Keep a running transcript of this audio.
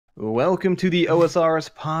Welcome to the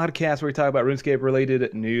OSRS podcast, where we talk about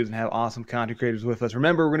RuneScape-related news and have awesome content creators with us.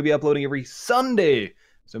 Remember, we're going to be uploading every Sunday,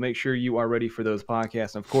 so make sure you are ready for those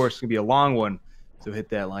podcasts. And of course, it's going to be a long one, so hit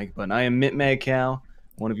that like button. I am MintMagCal,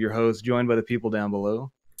 one of your hosts, joined by the people down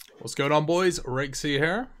below. What's going on, boys? Rixie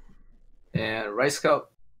here. And RiceCup.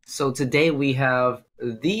 So today we have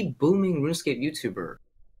the booming RuneScape YouTuber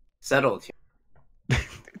settled here.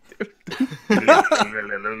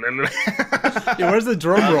 Yeah, where's the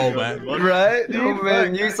drum roll, man? Right? Oh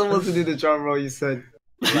man, you're supposed to do the drum roll. You said.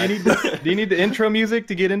 Do you need the intro music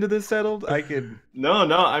to get into this settled? I could. No.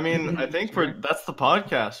 I mean, I think that's the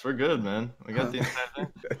podcast. We're good, man. We got the entire thing.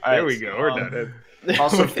 There we go. We're done.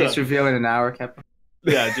 Also, face reveal in an hour, Captain.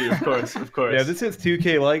 Yeah, dude. Of course. Yeah, this hits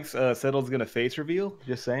 2K likes. Settled's gonna face reveal.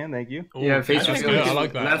 Just saying. Thank you. Ooh, Yeah, face that's reveal. good. I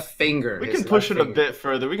like that. Left finger. We can push it a bit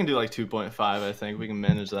further. We can do like 2.5. I think we can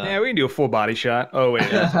manage that. Yeah, we can do a full body shot. Oh wait,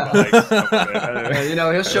 that's You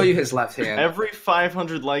know, he'll show you his left hand. Every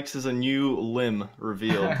 500 likes is a new limb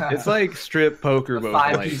revealed. it's like strip poker, but with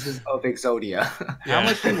 5 likes. pieces of Exodia. How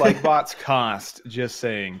much do like bots cost? Just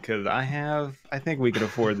saying, because I think we could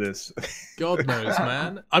afford this. God knows,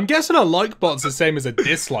 man. I'm guessing a like bot's the same as a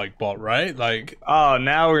dislike bot, right? Like, Oh,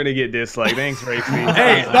 now we're gonna get disliked. Thanks, Racey.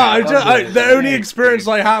 hey, no, the only experience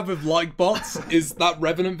I have with like bots is that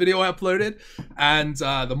Revenant video I uploaded, and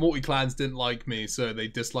the multi clans didn't like me, so they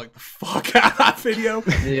disliked the fuck out of that video.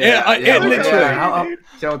 It literally.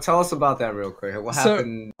 Joe, tell us about that real quick. What So,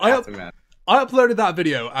 happened I after that? I uploaded that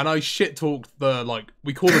video and I shit talked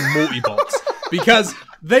we call them multi-bots because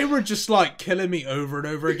they were just like killing me over and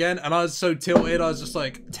over again, and I was so tilted. I was just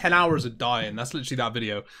like 10 hours of dying. That's literally that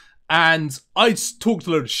video. And I talked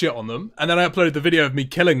a load of shit on them, and then I uploaded the video of me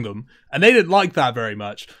killing them, and they didn't like that very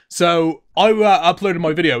much. So I uploaded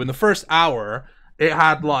my video. In the first hour, it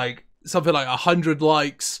had like something like 100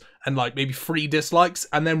 likes and like maybe 3 dislikes,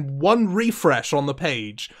 and then 1 refresh on the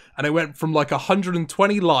page, and it went from like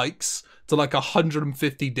 120 likes to like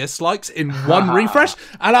 150 dislikes in 1 refresh,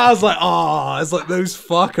 and I was like, it's like those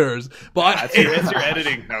fuckers. But That's your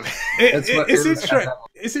editing. No.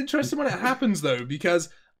 it's interesting when it happens though, because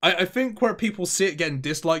I think where people see it getting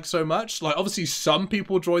disliked so much, like obviously some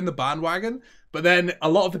people join the bandwagon, but then a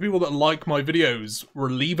lot of the people that like my videos were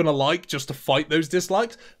leaving a like just to fight those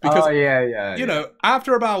dislikes. Because, you know,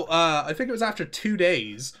 after about, I think it was after 2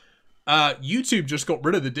 days, YouTube just got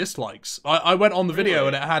rid of the dislikes. I went on the video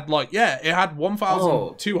and it had like, it had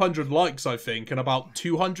 1,200 likes, I think, and about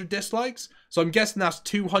 200 dislikes. So I'm guessing that's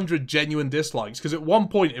 200 genuine dislikes, because at one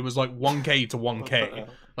point it was like 1K to 1K.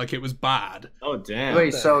 Like, it was bad. Oh, damn.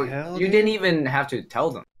 Wait, so you didn't even have to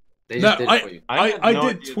tell them? They just did it for you. I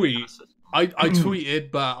did tweet. I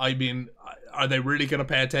tweeted, but I mean, are they really going to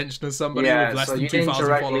pay attention to somebody with less than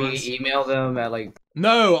 2,000 followers? Email them at like...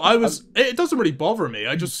 No, it doesn't really bother me.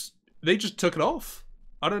 They just took it off.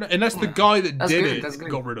 I don't know, unless the guy that did it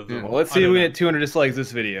got rid of them. Well, let's see if we get 200 dislikes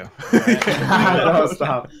this video. No,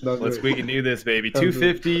 stop. We can do this, baby.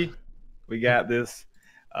 250. We got this.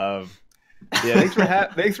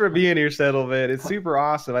 Thanks for being here, Settle, man. It's super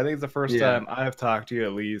awesome. I think it's the first time I've talked to you,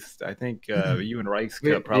 at least. I think you and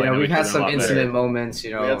RiceCup probably. Yeah, we've had some incident moments,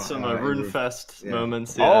 you know. We had some RuneFest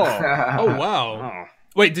moments. Yeah. Oh wow.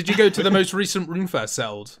 Wait, did you go to the most recent RuneFest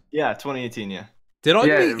held? Yeah, 2018. Yeah. Did I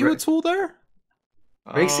meet you at all there?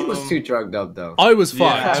 Rixie was too drugged up, though. I was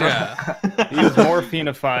fucked, yeah. He was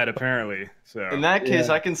morphine-ified, apparently. So in that case,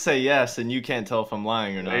 I can say yes, and you can't tell if I'm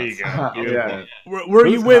lying or not. There you go. Were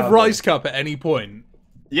you with RiceCup at any point?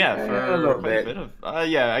 Yeah, for a little bit.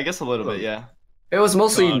 Yeah, I guess a little bit, yeah. It was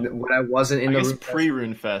mostly when I wasn't in the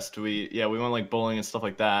pre-RuneFest. We went like bowling and stuff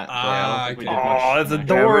like that. That's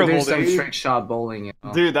adorable. We did some trick shot bowling.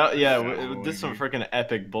 Dude, we did some freaking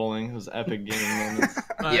epic bowling. It was epic gaming moments.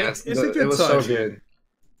 It was so good.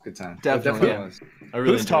 Good time. Definitely was. I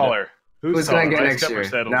really Who's taller? Who's gonna get next year?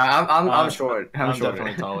 No, I'm short. I'm short.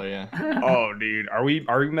 Definitely taller. Yeah. Oh, dude, are we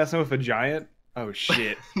messing with a giant? Oh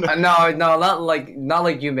shit. No, not like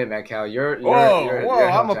you, MintMagCal. You're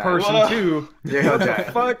I'm a person too. You're what giant.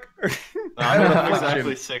 the fuck? I'm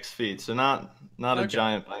exactly 6 feet, so not a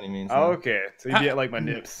giant by any means. Oh, okay, so you get like my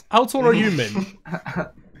nips. How tall are you, Min?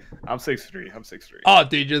 I'm 6'3". I'm 6'3". Oh,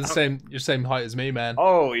 dude, you're the same height as me, man.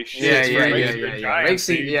 Holy shit! Yeah.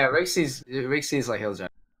 Rixie's like Hill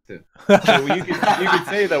Giant too. So you could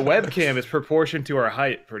say the webcam is proportioned to our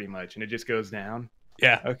height, pretty much, and it just goes down.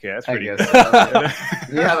 Yeah. Okay, that's pretty good.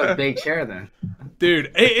 You have a big chair then.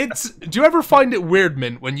 Dude, it's. Do you ever find it weird,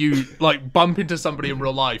 Mint, when you like bump into somebody in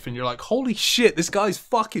real life and you're like, "Holy shit, this guy's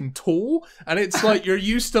fucking tall," and it's like you're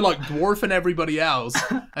used to like dwarfing everybody else,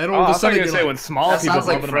 and then all of a sudden you're you're say like, when small That people sounds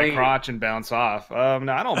like bump into my Frank. crotch and bounce off.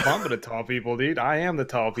 No, I don't bump into tall people, dude. I am the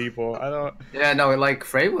tall people. I don't. Yeah, no, like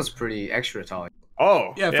Frey was pretty extra tall.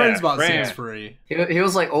 Oh, "Yeah, friends about Fran. 6'3". He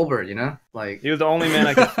was like Olbert, you know, like. He was the only man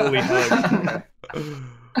I could fully hug.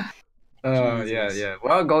 Yeah.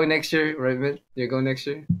 Well, going next year, right, Mint? You're going next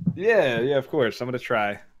year? Yeah, of course. I'm gonna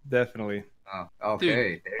try. Definitely. Oh, okay.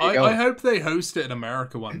 Dude, there you go. I hope they host it in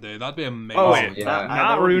America one day. That'd be amazing. Oh, yeah.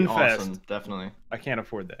 not would be RuneFest. awesome, definitely. I can't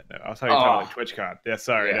afford that. No, I was talking about like TwitchCon. Yeah,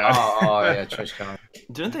 sorry. Yeah. No. Yeah, TwitchCon.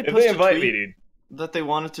 Didn't they If post they a invite tweet me, dude. that they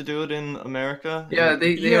wanted to do it in America? Yeah,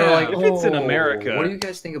 they Yeah, are like, if it's in "Oh, America." What do you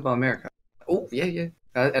guys think about America? Oh, yeah.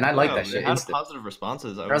 And I like that They shit. had instant. positive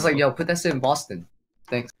responses. I was like, yo, put that shit in Boston.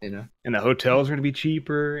 Thanks, you know. And the hotels are gonna be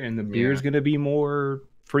cheaper, and the beer's Yeah. gonna be more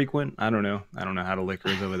frequent. I don't know how the liquor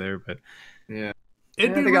is over there, but Yeah.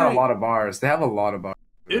 It'd be They got really- a lot of bars. They have a lot of bars.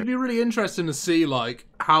 It'd be really interesting to see like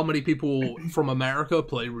how many people from America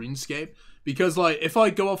play RuneScape, because like if I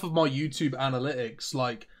go off of my YouTube analytics,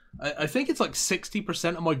 like I think it's like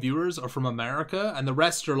 60% of my viewers are from America, and the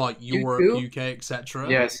rest are like Europe, too? UK, etc.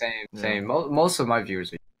 Yeah, same. Most of my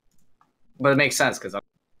viewers, but it makes sense because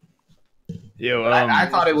yo, I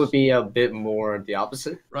thought it would be a bit more the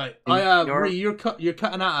opposite. Right. In Europe? Ree, you're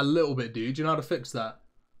cutting out a little bit, dude. Do you know how to fix that?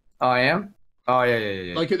 Oh, I am. Oh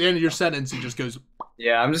yeah. Like at the end of your sentence, it just goes.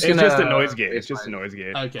 Yeah, I'm just it's gonna. just a noise gate. It's just a noise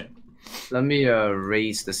gate. Okay. Let me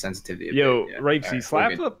raise the sensitivity. A Yo, bit. Yeah. Rapesy, Alright, slap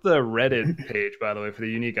we're good. up the Reddit page, by the way, for the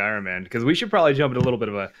unique Iron Man, because we should probably jump into a little bit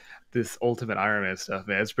of this Ultimate Iron Man stuff,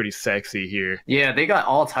 man. It's pretty sexy here. Yeah, they got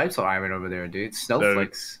all types of iron over there, dude.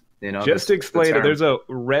 Snowflakes. You know. Just to explain it, term. there's a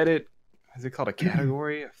Reddit. Is it called a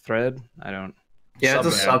category, a thread? I don't. Yeah, it's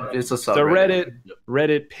a sub. subreddit. It's a sub. The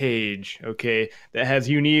Reddit page, okay, that has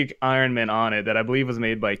unique Iron Man on it that I believe was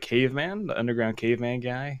made by Caveman, the underground caveman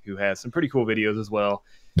guy, who has some pretty cool videos as well.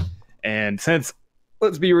 And since,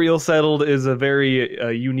 let's be real, Settled is a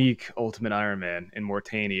very unique Ultimate Iron Man in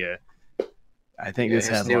Mortania, I think this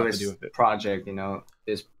has a lot to do with it. Project, you know,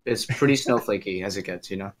 it's pretty snowflakey as it gets,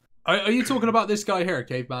 you know. Are you talking about this guy here,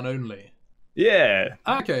 Caveman Only? Yeah.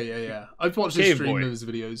 Okay, yeah. I've watched his Cave stream boy. of his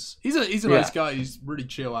videos. He's a nice guy. He's really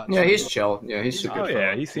chill. Actually. Yeah, he's chill. Yeah, he's super. Oh,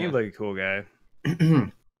 yeah, he seems like a cool guy.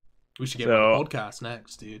 We should get So- him on the podcast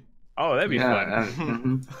next, dude. Oh, that'd be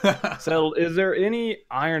fun. Settled, is there any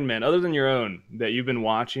Iron Man, other than your own, that you've been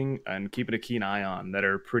watching and keeping a keen eye on that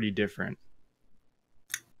are pretty different?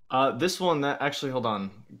 This one, that actually, hold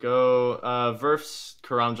on. Go, Verf's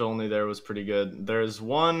Karanja only there was pretty good. There's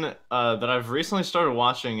one that I've recently started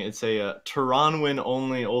watching. It's a Tehran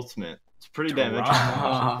only ultimate. It's pretty damn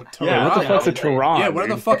interesting. Yeah, what the Tehran. fuck's a Tehran? Yeah, where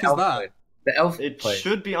the dude? fuck is that? The elf. It play.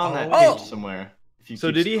 should be on that Oh. page somewhere. If you So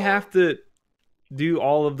keep did he scrolling. have to do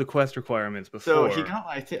all of the quest requirements before? So he got,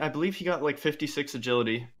 I believe he got like 56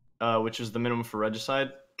 agility, which is the minimum for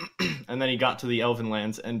Regicide, and then he got to the Elven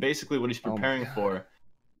Lands, and basically what he's Oh my preparing God. for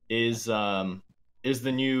is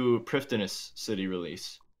the new Prifddinas city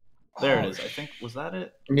release. There it is. I think was that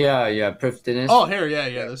it? Yeah, Prifddinas. Oh, here, yeah.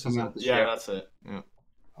 This is it. Yeah, that's it. Yeah.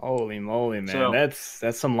 Holy moly, man! So-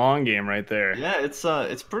 that's some long game right there. Yeah,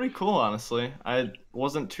 it's pretty cool, honestly. I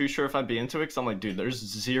wasn't too sure if I'd be into it because I'm like, dude, there's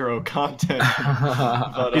zero content.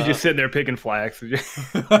 But, He's just sitting there picking flags.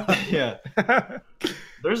 yeah,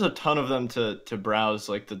 there's a ton of them to browse.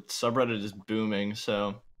 Like the subreddit is booming,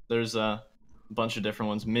 so there's a bunch of different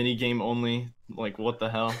ones. Mini game only. Like what the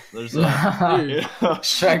hell? There's Dude.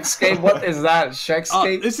 Shrekscape. What is that? Oh,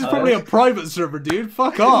 Shrekscape. this is probably a private server, dude.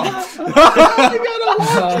 Fuck off. You gotta watch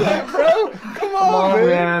that, bro. Come on,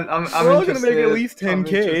 man. I'm We're all gonna make at interested. least I'm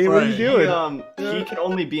 10K. interested. What are you doing? He can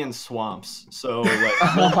only be in swamps. So like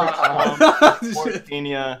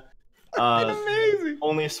Mortania, Amazing.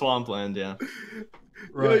 only swampland. Yeah.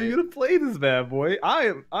 Bro, you gonna play this bad boy?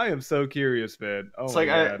 I am so curious, man. Oh It's my like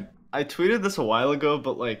God. I tweeted this a while ago,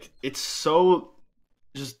 but like it's so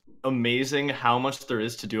just amazing how much there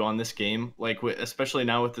is to do on this game. Like especially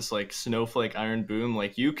now with this like Snowflake Iron Boom,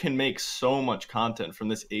 like you can make so much content from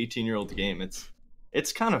this 18-year-old game.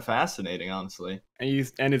 It's kind of fascinating, honestly.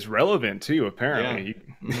 And it's relevant too, apparently.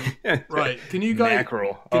 Right. Can you guys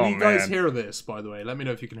Mackerel. Can Oh, you guys man. hear this, by the way? Let me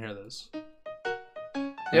know if you can hear this.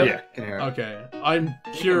 Yep. Yeah. Can hear it. Okay. I'm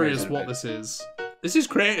curious raise it a what bit. this is. This is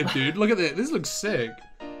creative, dude. Look at this. This looks sick.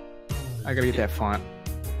 I gotta get that font.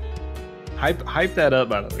 Hype that up,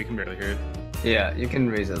 by the way. You can barely hear it. Yeah, you can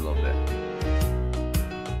raise it a little bit.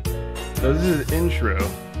 So this is intro.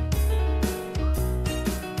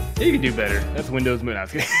 Yeah, you can do better. That's Windows Moon. I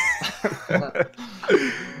was kidding.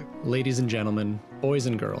 Ladies and gentlemen, boys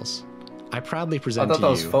and girls, I proudly I present thought to that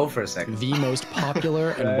was you faux for a second. the most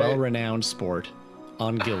popular and well-renowned sport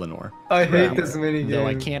on Gillinor. I hate this mini Though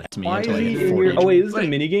I game. can't to me Why until is I he hit in 40. here? Oh wait, is this Wait.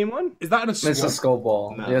 a minigame one? Is that in a swamp? It's a skull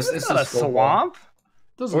ball. No. Yes, It's it's not a a skull ball. swamp.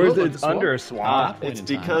 Doesn't Or is look it like a swamp. under a swamp? Point It's in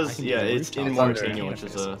time, because, I can yeah, use it's the in rooftop Martini, cannabis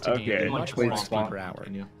which is a... to gain Okay. much Wait, more swamp. per hour.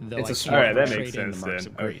 Continue. Though It's a I swamp. All can't right, that trade makes in the sense marks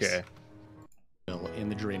then. of grace. Okay. In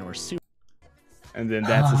the Draenor sewer. And then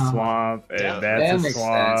that's a swamp, and Yeah. that's That a makes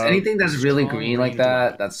swamp. sense. Anything that's really Strong green like green that,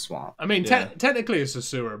 dwelling. that's swamp. I mean, Yeah. technically it's a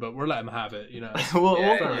sewer, but we're letting him have it, you know. we'll Yeah,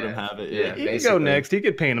 let yeah. him have it. Yeah. Yeah. He could go basically. next. He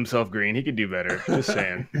could paint himself green. He could do better. Just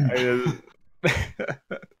saying.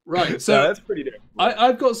 Right, So so that's pretty different.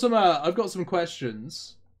 I've got some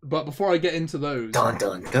questions, but before I get into those, Dun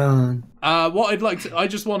dun dun. what I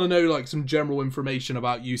just want to know like some general information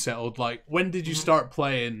about you, Settled. Like, when did you start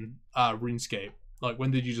playing RuneScape? Like,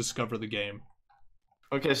 when did you discover the game?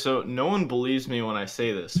 Okay, so no one believes me when I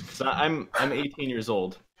say this because I'm 18 years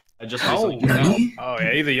old. I just Oh, recently came out, oh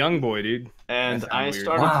yeah, he's a young boy, dude. and That sounds I weird.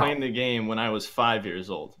 started Wow. playing the game when I was 5 years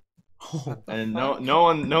old. And no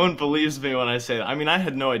one believes me when I say that. I mean, I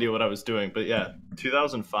had no idea what I was doing, but yeah,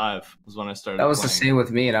 2005 was when I started. That was the playing. same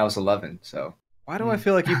with me, and I was 11. So. Why do I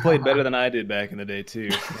feel like you played better than I did back in the day too?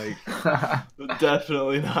 Like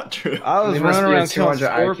Definitely not true. I was They must running be a around killing 200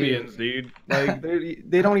 IQ. scorpions, dude. Like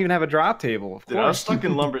they don't even have a drop table. Of Dude, I was course. stuck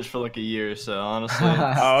in Lumbridge for like a year, so honestly. Oh,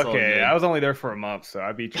 it's all okay. good. I was only there for a month, so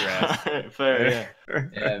I beat your ass. Alright, fair, yeah.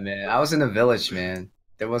 Yeah, man. I was in a village, man.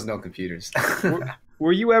 There was no computers.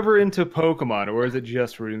 Were you ever into Pokemon, or was it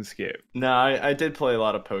just RuneScape? No, I did play a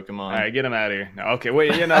lot of Pokemon. All right, get him out of here. No, okay,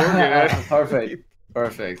 wait, yeah, no, we're good. Perfect.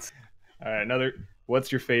 Perfect. All right, another.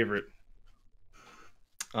 What's your favorite?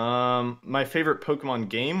 My favorite Pokemon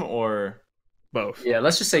game or Both. Yeah,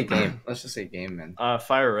 let's just say game. Let's just say game, man.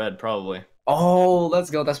 Fire Red probably. Oh, let's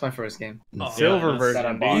go. That's my first game. Oh, Silver that's- That I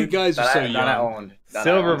version, bought. You guys are that so I, that I young. owned. That I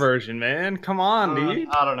Silver owned. version, man. Come on, dude.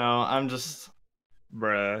 I don't know. I'm just.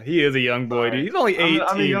 Bruh, he is a young boy, dude. He's only 18.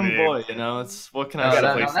 I'm a young man. boy, you know. It's what can No, I gotta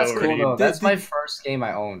say? play that's Silver, cool dude. though. That's Did- my first game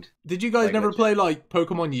I owned. Did you guys Like, never legit. play like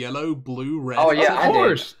Pokemon Yellow, Blue, Red? Oh, yeah, I Of did.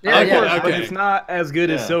 course. Yeah, Of yeah, course, but okay. it's not as good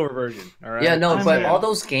as Yeah. Silver version. All right. Yeah, no, I'm but in. all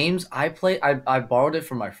those games I played, I borrowed it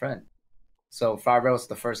from my friend. So Fire Red was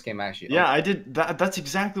the first game I actually Yeah, owned. I did. That's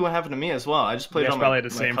exactly what happened to me as well. I just played You it guys on probably my,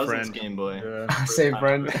 had the my same cousin's friend. Game Boy. Yeah. Same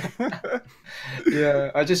friend.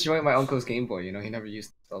 Yeah, I just joined my uncle's Game Boy. You know, he never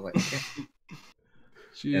used it. So I was like, okay.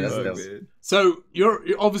 Yeah, that's Fuck, dope. man. So you're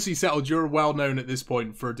obviously Settled. You're well known at this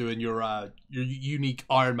point for doing your unique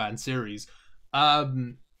Iron Man series.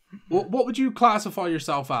 What would you classify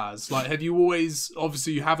yourself as? Like, have you always?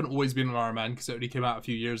 Obviously, you haven't always been an Iron Man because it only came out a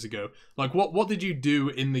few years ago. Like, what did you do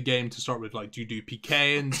in the game to start with? Like, do you do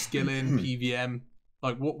PKing, skilling, PVM?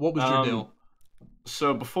 Like, what was your deal?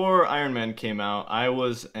 So before Iron Man came out, I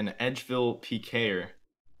was an Edgeville PKer,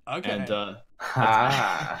 Okay. and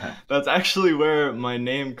Ah. that's actually where my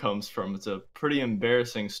name comes from. It's a pretty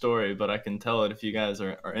embarrassing story, but I can tell it if you guys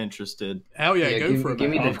are interested. Hell yeah, Yeah, go give- for it.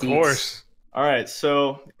 give me man. the Of deets. course. All right,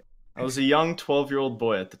 so I was a young 12-year-old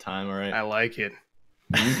boy at the time. All right. I like it.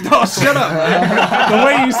 Oh, shut up! Man. The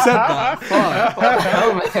way you said that. Fuck.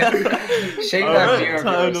 Oh, man. Shake All that right, beer,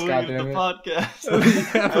 time to first, leave the goddammit.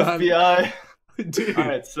 podcast. Yeah, man. FBI. Dude. All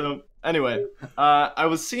right, so anyway, I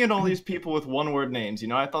was seeing all these people with one-word names. You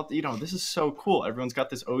know, I thought, this is so cool. Everyone's got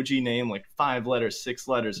this OG name, like 5 letters, 6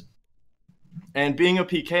 letters. And being a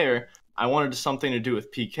PKer, I wanted something to do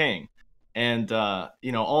with PKing. And,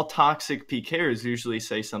 all toxic PKers usually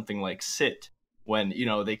say something like sit when,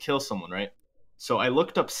 they kill someone, right? So I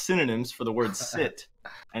looked up synonyms for the word sit,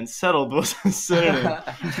 and settled was a synonym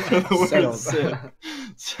for the word Settled. sit.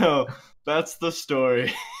 So that's the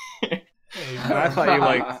story. I thought you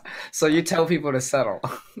like. So you tell people to settle.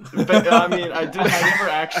 But, I mean, I never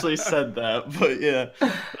actually said that, but yeah,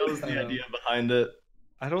 that was the idea behind it.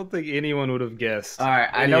 I don't think anyone would have guessed. All right,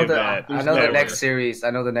 I any know of that. I There's know no the way. next series. I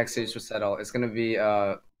know the next series for settle. It's gonna be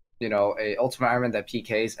a Ultimate Iron Man that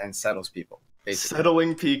PKs and settles people. Basically.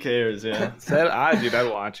 Settling PKers, yeah.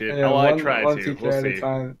 I'd watch it. Yeah, I'd one- try one to. PK We'll at a see.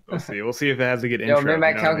 time. We'll see. We'll see if it has a good Yo, intro. me and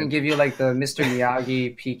you know Cal what I can mean? give you like the Mr.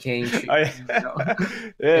 Miyagi PKing Oh,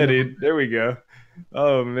 treatment. yeah. Yeah, dude. There we go.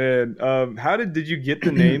 Oh man. How did you get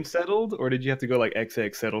the name settled, or did you have to go like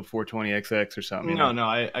XX settled 420XX or something? No,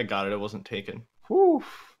 I got it. It wasn't taken. Whew.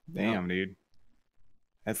 Damn, dude.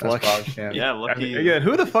 That's That's lucky. boss, yeah. Yeah, I lucky. mean, again,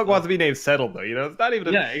 who the fuck wants to be named settled though? It's not even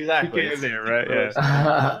a Yeah, exactly. PK in there, right? Gross.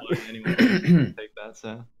 Yeah. Anyone can take that,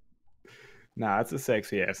 so. Nah, it's a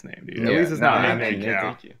sexy ass name, dude. Yeah, At least it's no, not I named mean, Cal.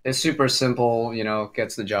 Thank you. It's super simple,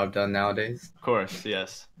 gets the job done nowadays. Of course,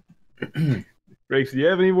 yes. Breaks, do you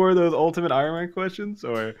have any more of those Ultimate Iron Man questions?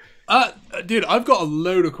 Or Dude, I've got a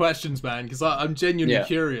load of questions, man, because I'm genuinely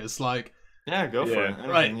curious. Like, Yeah, go for it. Anything,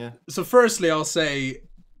 right. Yeah. So, firstly, I'll say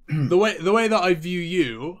the way that I view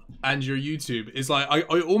you and your YouTube is like I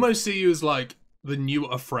almost see you as like the new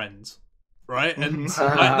A Friend, right? And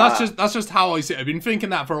that's just how I see it. I've been thinking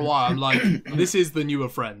that for a while. I'm like, this is the new A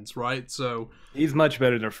Friend, right? So he's much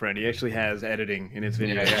better than a friend. He actually has editing in his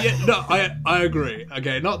video. yeah, no, I agree.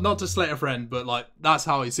 Okay, not to slate a friend, but like that's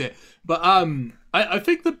how I see it. But I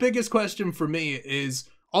think the biggest question for me is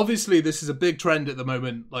obviously this is a big trend at the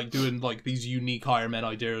moment, like doing like these unique Iron Man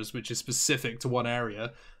ideas, which is specific to one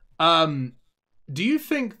area. Do you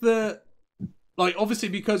think that, like, obviously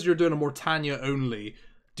because you're doing a Mortania only,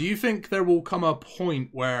 do you think there will come a point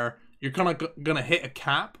where you're kind of gonna hit a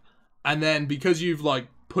cap, and then because you've like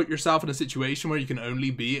put yourself in a situation where you can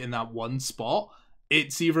only be in that one spot,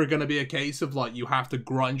 it's either going to be a case of like you have to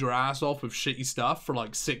grind your ass off with shitty stuff for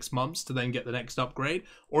like 6 months to then get the next upgrade,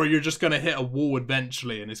 or you're just going to hit a wall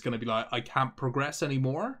eventually and it's going to be like, I can't progress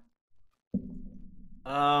anymore?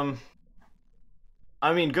 I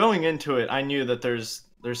mean, going into it, I knew that there's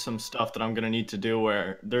some stuff that I'm gonna need to do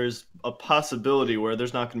where there's a possibility where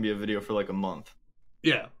there's not gonna be a video for like a month.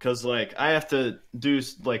 Yeah. Because like I have to do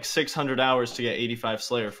like 600 hours to get 85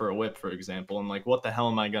 Slayer for a whip, for example, and like what the hell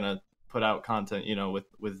am I gonna put out content, you know,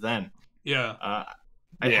 with then? Yeah.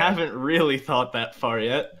 I haven't really thought that far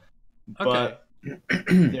yet, but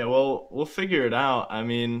yeah, we'll figure it out. I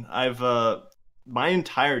mean, I've my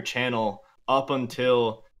entire channel up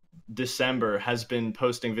until December has been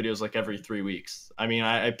posting videos like every 3 weeks. I mean,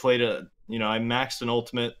 I played I maxed an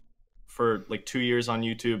ultimate for like 2 years on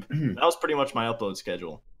YouTube. That was pretty much my upload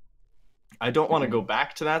schedule. I don't want to go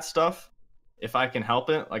back to that stuff if I can help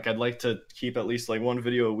it. Like, I'd like to keep at least like one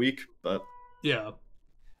video a week, but yeah,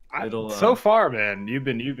 it'll so far, man, you've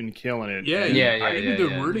been killing it. Yeah, you've been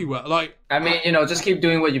doing really well. Like, I mean, just keep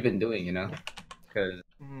doing what you've been doing, because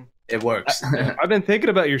it works. I've been thinking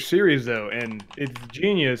about your series though, and it's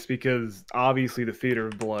genius because obviously the Theater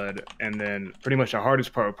of Blood, and then pretty much the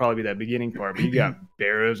hardest part would probably be that beginning part. But you got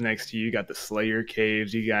Barrows next to you, you got the Slayer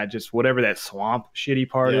Caves, you got just whatever that swamp shitty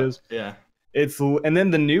part is. Yeah. And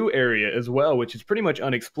then the new area as well, which is pretty much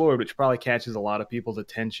unexplored, which probably catches a lot of people's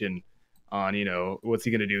attention on, what's he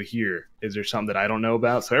going to do here? Is there something that I don't know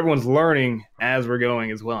about? So everyone's learning as we're going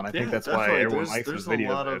as well, and I think that's why everyone likes this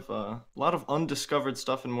video. There's a lot of undiscovered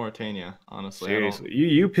stuff in Mauritania, honestly. Seriously,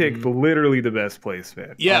 you picked literally the best place,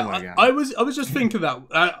 man. Yeah, oh my God. I was just thinking that.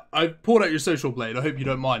 I pulled out your social blade. I hope you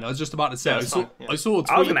don't mind. I was just about to say, I saw a tweet.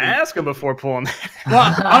 I was going to ask him before pulling that.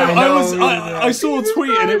 Well, I saw a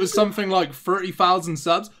tweet and it was something like 30,000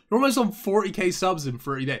 subs. You're almost on 40k subs in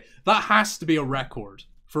 30 days. That has to be a record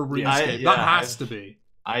for RuneScape. That has to be.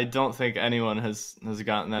 I don't think anyone has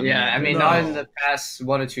gotten that. Yeah, I mean, not in the past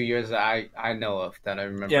 1 or 2 years that I know of, that I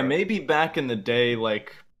remember. Yeah, maybe back in the day,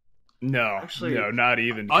 like. No, actually, no, not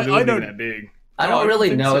even. I it wasn't don't even that big. I don't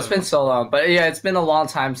really know. So. It's been so long, but yeah, it's been a long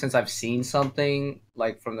time since I've seen something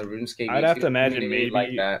like from the RuneScape. I'd have to imagine maybe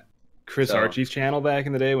like that. Chris Archie's channel back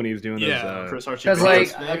in the day when he was doing those. Chris Archie.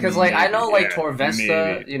 Because I know like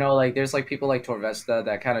Torvesta, maybe. like there's like people like Torvesta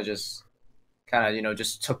that kind of just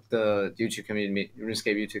took the YouTube community,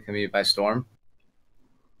 RuneScape YouTube community by storm.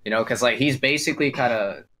 Because like he's basically kind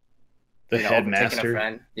of the headmaster. A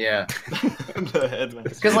friend. Yeah. The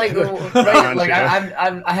headmaster. Because like right, like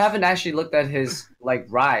I haven't actually looked at his like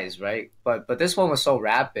rise, right? But this one was so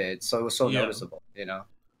rapid, so it was so noticeable,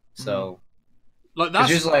 So. Like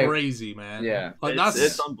that's crazy, man. Yeah, like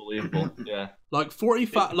it's unbelievable. Yeah, like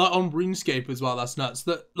 45, like on RuneScape as well. That's nuts.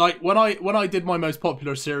 That like when I did my most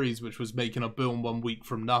popular series, which was making a boom 1 week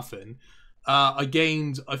from nothing, I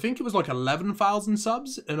gained, I think it was like 11,000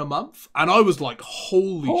 subs in a month, and I was like,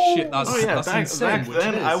 holy shit, that's insane. Back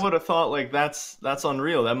then, I would have thought like that's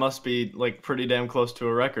unreal. That must be like pretty damn close to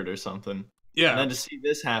a record or something. Yeah, and then to see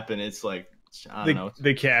this happen, it's like. I don't know.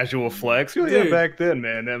 The casual flex. Yeah, back then,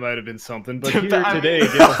 man, that might have been something. But here today,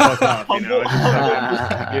 get the fuck off,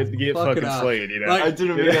 get fucking slayed, Like, I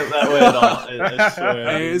didn't mean it that way at all. I swear.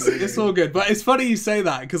 Hey, it's all good. But it's funny you say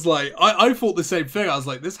that, because like I thought the same thing. I was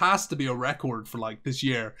like, this has to be a record for like this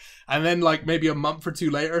year. And then like maybe a month or two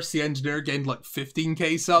later, C Engineer gained like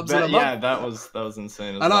 15k subs in a month. Yeah, that was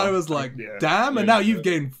insane. And I was like, damn, and now you've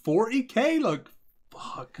gained 40k? Like,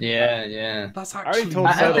 fuck. Yeah. That's actually.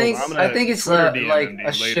 I think it's like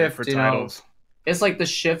a shift. It's like the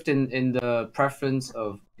shift in the preference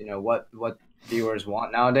of what viewers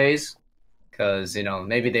want nowadays, because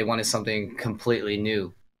maybe they wanted something completely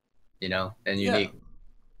new, and unique.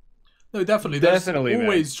 No, definitely. There's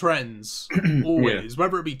always trends. Always.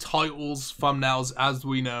 Whether it be titles, thumbnails, as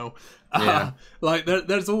we know. Like,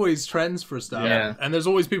 there's always trends for stuff. Yeah. And there's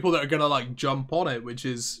always people that are going to, like, jump on it, which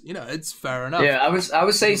is, you know, it's fair enough. Yeah, I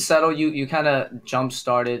would say, Settle, you kind of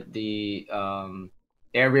jump-started the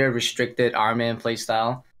area-restricted Iron Man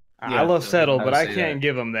playstyle. I love Settle, but I can't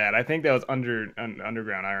give him that. I think that was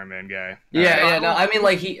underground Iron Man guy. No, I mean,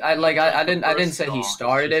 like I didn't say he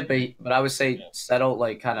started it, but I would say Settle,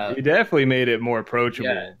 like, kind of. He definitely made it more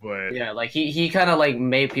approachable, but like he kind of like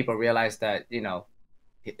made people realize that, you know,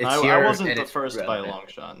 it's here. I wasn't the first by a long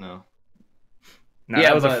shot, no. No,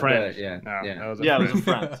 that was a friend. It was a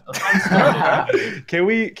friend. Can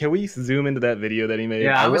we zoom into that video that he made?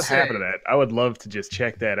 Yeah, what happened to that? I would love to just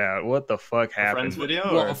check that out. What the fuck happened? Friends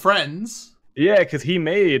video? What, Friends? Yeah, because he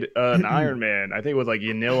made an Iron Man. I think it was like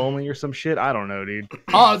nil only or some shit. I don't know, dude.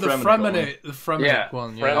 Oh, the Fremennik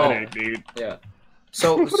one. Yeah. Fremennik, dude. Yeah.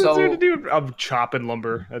 So what is there to do? I'm chopping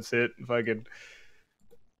lumber. That's it. If I could.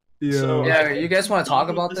 Yeah. So, you guys want to talk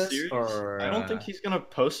about this? Or I don't think he's gonna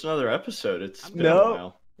post another episode. It's been a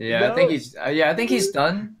while. Yeah, I think he's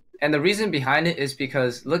done. And the reason behind it is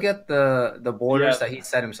because look at the borders that he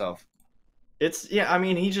set himself. I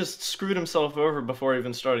mean, he just screwed himself over before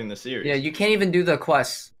even starting the series. Yeah, you can't even do the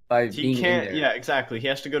quests by being in there. Yeah, exactly. He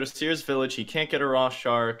has to go to Sears Village. He can't get a raw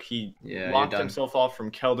shark. He locked himself off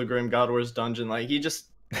from Keldagrim, Godwar's dungeon. Like, he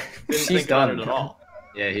just didn't think about it at all.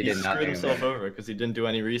 Yeah, he did not. He screwed himself over because he didn't do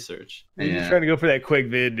any research. He's just trying to go for that quick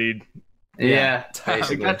vid, dude. Yeah,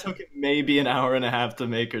 that took him maybe an hour and a half to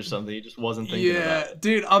make or something. He just wasn't thinking about it.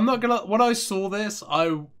 Dude, I'm not gonna. When I saw this,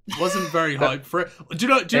 I wasn't very hyped for it. Do you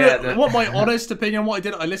know what my honest opinion? What I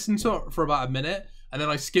did, I listened to it for about a minute, and then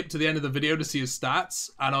I skipped to the end of the video to see his stats,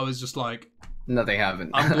 and I was just like, nothing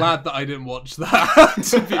happened. I'm glad that I didn't watch that.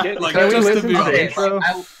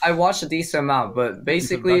 I watched a decent amount, but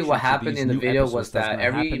basically what happened in the video was that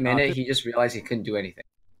every minute he just realized he couldn't do anything.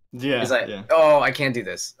 Yeah, he's like, oh, I can't do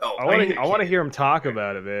this. Oh, I want to hear him talk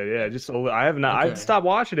about it, man. Yeah, just I have not. I stopped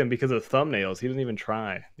watching him because of the thumbnails. He doesn't even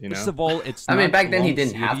try. You know. First of all, it's. I mean, back then he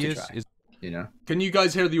didn't have to try. You know. Can you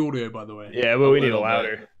guys hear the audio, by the way? Yeah, but we need a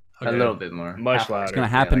louder. A little bit more. Much louder. It's gonna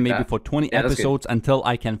happen maybe for 20 episodes until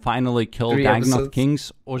I can finally kill Dagonoth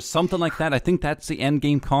Kings or something like that. I think that's the end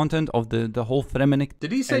game content of the whole Fremennik.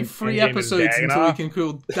 Did he say 3 episodes until we can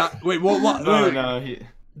kill Wait, what? No,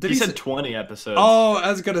 he said 20 episodes. Oh, I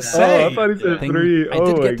was gonna say. I thought he said 3. I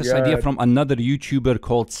did get this idea from another YouTuber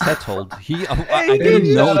called Settled. I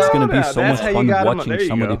didn't know it's gonna be so much fun watching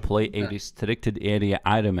somebody play a restricted area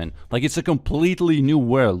Iron Man. Like, it's a completely new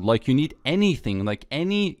world. Like, you need anything, like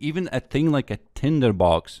even a thing like a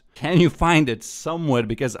tinderbox. Can you find it somewhere?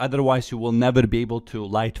 Because otherwise you will never be able to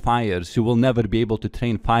light fires. You will never be able to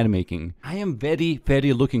train fire making. I am very,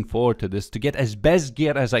 very looking forward to this, to get as best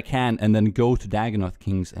gear as I can and then go to Dagonoth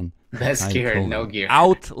Kings and best gear, no gear.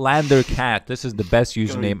 Outlander Cat. This is the best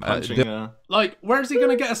username. Like, where's he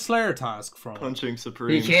gonna get a Slayer task from? Punching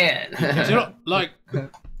Supreme. He can. You know, like,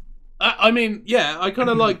 I mean, yeah, I kind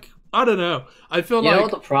of like, I don't know. I feel like. You know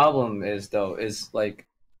what the problem is, though, is like,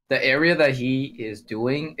 the area that he is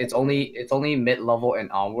doing, it's only mid-level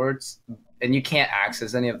and onwards, and you can't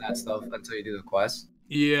access any of that stuff until you do the quest.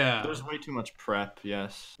 Yeah. There's way too much prep,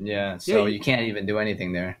 yes. Yeah, so you can't even do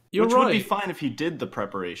anything there. Which would be fine if he did the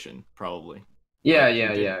preparation, probably.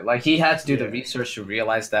 Yeah. Like, he had to do the research to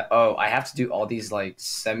realize that, oh, I have to do all these, like,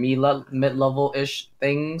 semi-mid-level-ish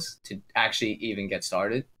things to actually even get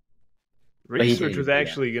started. Research was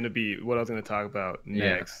actually going to be what I was going to talk about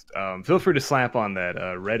next. Feel free to slap on that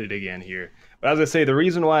Reddit again here. But I was going to say, the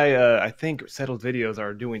reason why I think Settled videos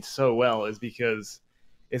are doing so well is because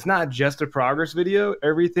it's not just a progress video.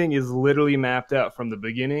 Everything is literally mapped out from the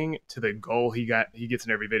beginning to the goal he gets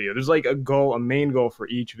in every video. There's like a main goal for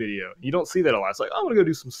each video. You don't see that a lot. It's like, oh, I'm going to go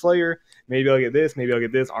do some Slayer. Maybe I'll get this. Maybe I'll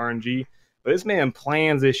get this, RNG. But this man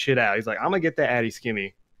plans this shit out. He's like, I'm going to get that Addy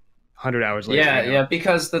Skimmy. 100 hours later. Yeah,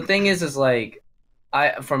 because the thing is like,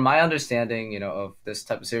 from my understanding, of this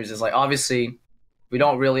type of series, is like, obviously we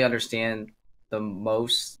don't really understand the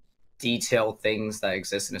most detailed things that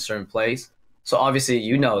exist in a certain place. So obviously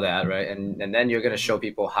you know that, right? And then you're gonna show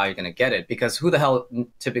people how you're gonna get it, because who the hell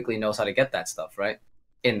typically knows how to get that stuff, right?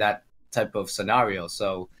 In that type of scenario.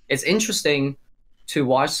 So it's interesting to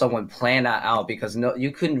watch someone plan that out, because you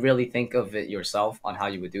couldn't really think of it yourself on how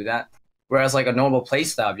you would do that. Whereas like a normal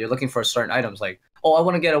playstyle, you're looking for certain items like, oh, I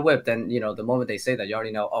want to get a whip. Then, the moment they say that, you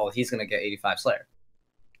already know, oh, he's going to get 85 Slayer.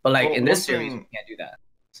 But like in this series, you can't do that.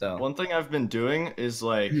 So one thing I've been doing is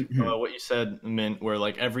like what you said, Mint, where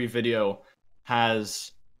like every video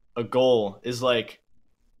has a goal, is like,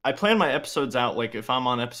 I plan my episodes out. Like if I'm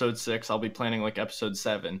on episode 6, I'll be planning like episode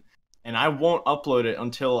 7. and I won't upload it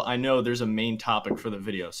until I know there's a main topic for the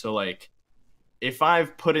video. So like, if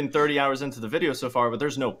I've put in 30 hours into the video so far, but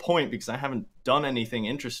there's no point because I haven't done anything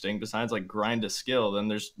interesting besides like grind a skill, then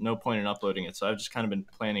there's no point in uploading it. So I've just kind of been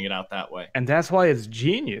planning it out that way. And that's why it's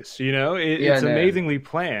genius, you know? It's amazingly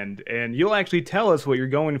planned. And you'll actually tell us what you're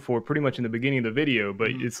going for pretty much in the beginning of the video, but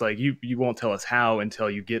it's like you won't tell us how until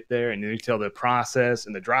you get there, and then you tell the process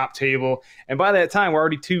and the drop table. And by that time, we're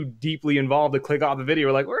already too deeply involved to click off the video.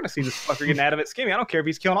 We're like, we're going to see this fucker getting out of it skinny. I don't care if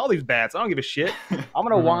he's killing all these bats. I don't give a shit. I'm going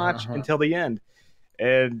to watch until the end.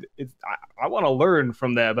 And I want to learn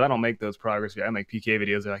from that, but I don't make those progress videos. I make PK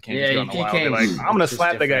videos that I can't just go in the wild. Like, I'm gonna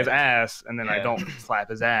slap the guy's ass, and then I don't slap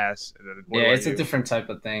his ass. Yeah, it's a different type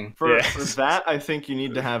of thing. For that, I think you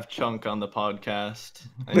need to have Chunk on the podcast.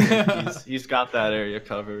 I think he's got that area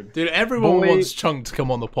covered. Dude, everyone wants Chunk to come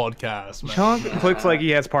on the podcast, man. Chunk looks like he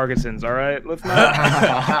has Parkinson's, all right? Let's not...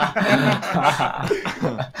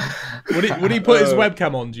 Would he put his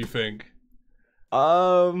webcam on, do you think?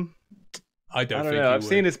 I don't think know. I've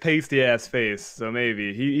seen his pasty ass face, so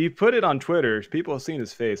maybe he put it on Twitter. People have seen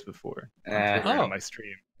his face before on my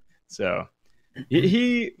stream. So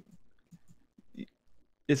he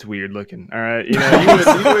it's weird looking. All right, you know,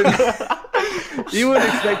 you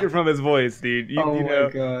wouldn't expect it from his voice, dude. My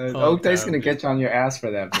god, Oaktay's gonna get you on your ass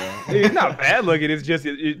for that, bro. Dude, it's not bad looking. It's just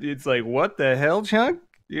it's like, what the hell, Chunk?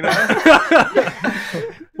 You know?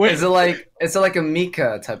 Wait, is it like a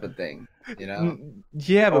Mika type of thing? You know?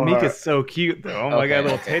 Yeah, but Mika's so cute though. Oh my god,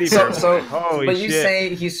 little teddy bear. Holy but shit. you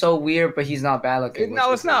say he's so weird, but he's not bad looking.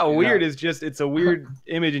 No, it's not weird. It's just it's a weird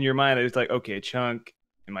image in your mind. It's like, okay, Chunk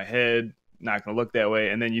in my head, not gonna look that way.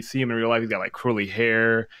 And then you see him in real life. He's got like curly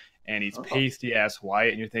hair, and he's pasty ass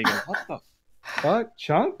white, and you're thinking, what the fuck,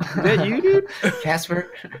 Chunk? Is that you, dude?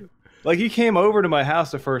 Casper. Like, he came over to my house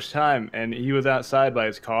the first time, and he was outside by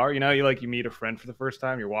his car. You know, you meet a friend for the first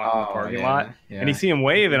time, you're walking in the parking lot, and you see him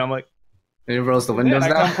waving. I'm like, and he rolls the windows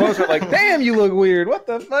down. I come closer, like, damn, you look weird. What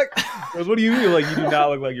the fuck? He goes, what do you mean? Like, you do not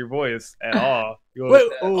look like your voice at all. Goes,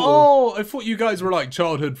 wait, I thought you guys were like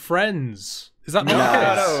childhood friends. Is that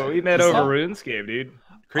no, we met over RuneScape, dude.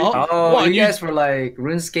 Creepy. Oh, you guys were like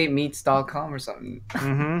RuneScapeMeets.com or something.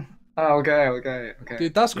 Mm-hmm. Oh, okay.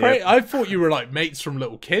 Dude, that's great. Yep. I thought you were like mates from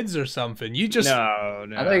little kids or something. You just no.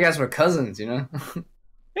 I thought you guys were cousins, you know.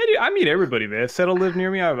 Yeah, dude, I meet everybody, man. Settle live near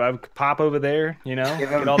me. I pop over there, you know. Give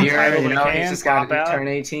him a beer, you know. He's just got to turn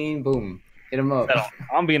 18. Boom, hit him up.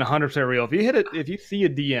 I'm being 100% real. If you see a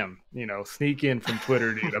DM, you know, sneak in from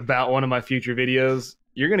Twitter, dude, about one of my future videos,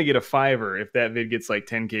 you're gonna get a $5 if that vid gets like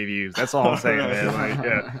 10K views. That's all I'm saying, man. Like,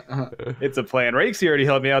 yeah, it's a plan. Rakesy already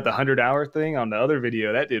helped me out the 100-hour thing on the other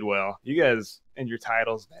video. That did well. You guys and your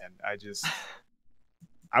titles, man. I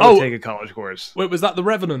would take a college course. Wait, was that the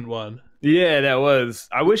Revenant one? Yeah, that was.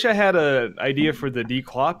 I wish I had an idea for the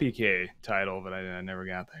Declaw PK title, but I never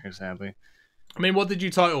got there, sadly. I mean, what did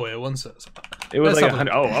you title it once? It was like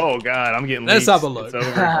 100. Oh god, I'm getting. Let's have a look. It's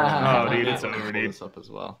over. Oh, dude, it's over, dude. This up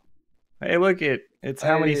as well. Hey, look it's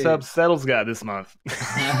how many subs Settle's got this month.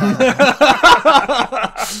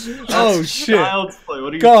 Oh shit! Child's play.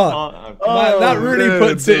 What are you God, that really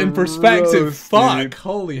puts it in perspective. Gross, Fuck! dude.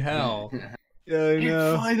 Holy hell! Yeah, I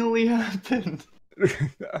know. It finally happened.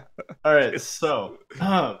 All right, so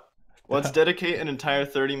let's dedicate an entire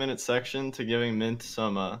 30-minute section to giving Mint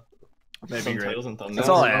some titles and thumbnails. That's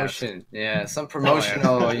all I ask. Yeah, some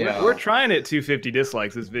promotional. You know. We're trying at 250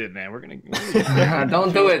 dislikes this vid, man. We're gonna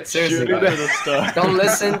don't do it seriously. Don't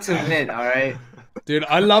listen to Mint. All right. Dude,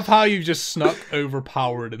 I love how you just snuck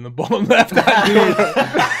overpowered in the bottom left.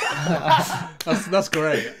 That's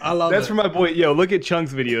great. I love That's it. for my boy. Yo, look at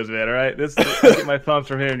Chunk's videos, man. All right, I get my thumbs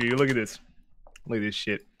from him. Dude, look at this. Look at this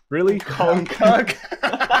shit. Really? Cock.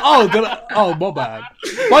 Oh, my bad.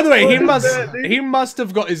 By the way, he must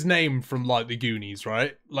have got his name from like the Goonies,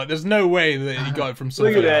 right? Like, there's no way that he got it from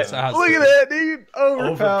something else. Look at that, dude.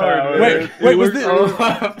 Overpowered. Wait, was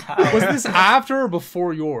this after or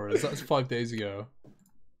before yours? That's 5 days ago.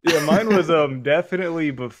 Yeah, mine was definitely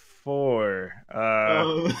before.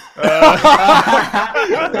 Oh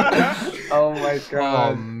my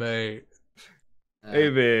god. Oh mate.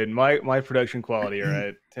 Hey man, my production quality, all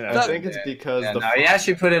right. I think it's because he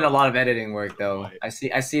actually put in a lot of editing work though. I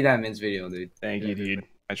see that Mint's video, dude. Thank you, dude.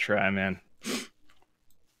 I try, man.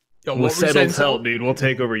 Yo, With Settle's help, dude, we'll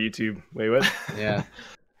take over YouTube. Wait, what? Yeah.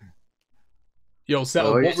 Yo,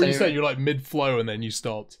 Settle, what were you saying? You're like mid-flow and then you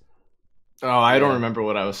stopped. Oh, I don't remember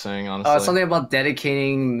what I was saying, honestly. Something about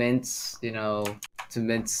dedicating Mints, you know, to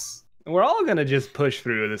Mints. We're all gonna just push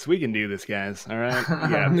through this. We can do this, guys. All right.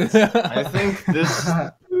 Yeah. I think this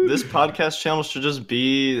podcast channel should just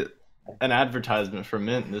be an advertisement for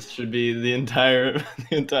Mint. This should be the entire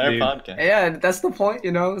podcast. Yeah, that's the point,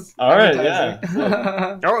 you know. All right, yeah.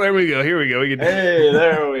 Oh, there we go. Here we go. We can... Hey,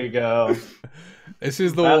 there we go. This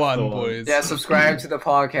is the That's one, the one. boys. Yeah, subscribe to the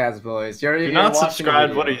podcast, boys. You're not watching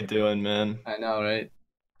subscribed. What are you doing, man? I know, right?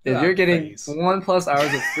 If you're getting 1+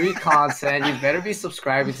 hours of free content, you better be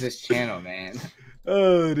subscribing to this channel, man.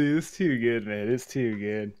 Oh, dude, it's too good, man. It's too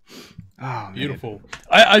good. Oh, man. Beautiful.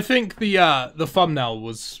 I think the thumbnail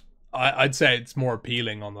was. I'd say it's more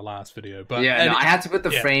appealing on the last video, but yeah, no, I had to put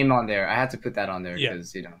the frame on there. I had to put that on there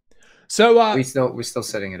because you know. So we're still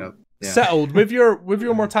setting it up. Yeah. Settled with your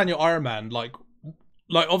Mortania Iron Man, like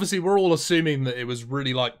obviously we're all assuming that it was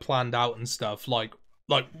really like planned out and stuff. Like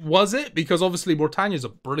was it? Because obviously Mortania's a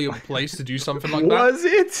brilliant place to do something like that. Was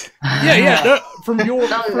it? Yeah. No, from your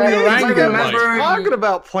angle, like, talking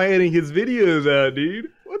about planning his videos out, dude.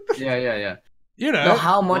 What the? Yeah. You know, no,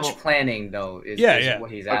 how much planning though is what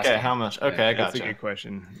he's asking. Okay, how much? Okay, I gotcha. That's a good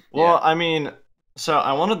question. Well, I mean, so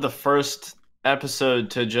I wanted the first episode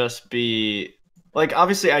to just be like,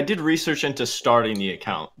 obviously I did research into starting the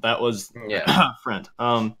account. That was friend.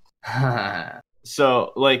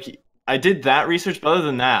 So like I did that research, but other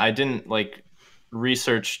than that, I didn't like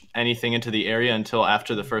research anything into the area until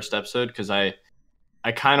after the first episode because I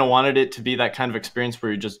kind of wanted it to be that kind of experience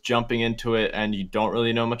where you're just jumping into it and you don't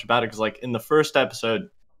really know much about it. Because like in the first episode,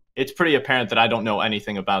 it's pretty apparent that I don't know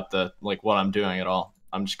anything about the like what I'm doing at all.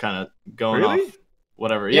 I'm just kind of going off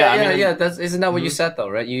whatever. Yeah. Isn't that what you said though,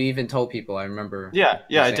 right? You even told people. I remember. Yeah,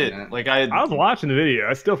 I did. That. Like I was watching the video.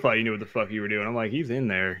 I still thought you knew what the fuck you were doing. I'm like, he's in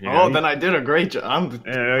there. You know? Then I did a great job.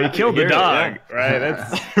 He killed the dog, right?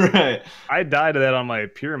 That's right. I died to that on my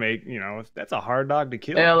pure make. You know, that's a hard dog to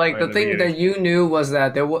kill. Yeah, like the thing that you knew was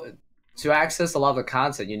that there was to access a lot of the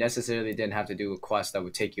content, you necessarily didn't have to do a quest that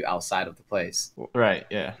would take you outside of the place. Right.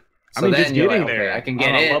 Yeah. So I mean, just getting there. I can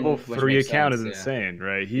get in. Level 3 account is insane,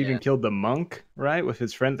 right? He even killed the monk, right, with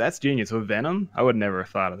his friends. That's genius. So Venom, I would never have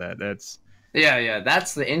thought of that. That's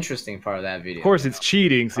that's the interesting part of that video. Of course, it's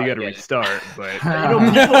cheating, so you got to restart. But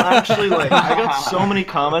people actually like. I got so many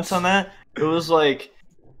comments on that. It was like,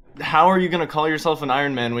 how are you gonna call yourself an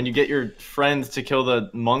Iron Man when you get your friends to kill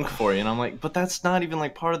the monk for you? And I'm like, but that's not even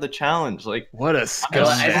like part of the challenge. Like, what a scumbag.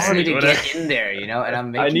 I just need to get in there, you know.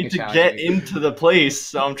 And I need to get into the place,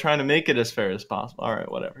 so I'm trying to make it as fair as possible. All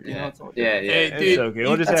right, whatever. You know, it's okay.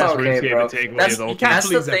 We'll just ask RuneScape to take away his ultimate. That's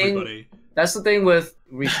the thing. Everybody. That's the thing with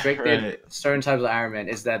restricted certain types of Iron Man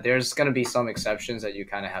is that there's gonna be some exceptions that you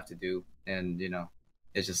kind of have to do, and you know,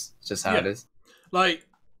 it's just how it is. Like,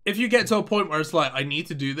 if you get to a point where it's like, I need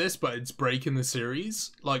to do this, but it's breaking the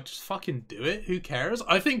series, like, just fucking do it. Who cares?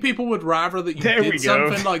 I think people would rather that you did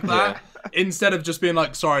something like that instead of just being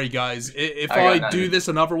like, sorry, guys, if I do this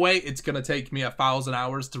another way, it's going to take me 1,000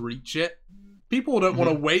 hours to reach it. People don't want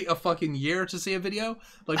to wait a fucking year to see a video.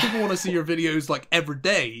 Like, people want to see your videos, like, every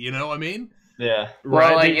day, you know what I mean? Yeah.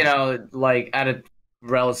 Well, like, you know, like, at a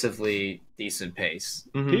relatively decent pace.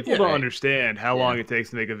 People don't understand how long it takes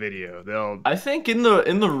to make a video. I think in the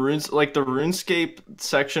runes, like the RuneScape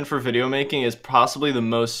section for video making is possibly the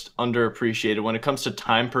most underappreciated when it comes to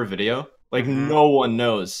time per video. Like no one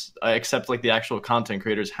knows except like the actual content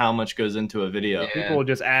creators how much goes into a video. People will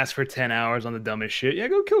just ask for 10 hours on the dumbest shit. Yeah,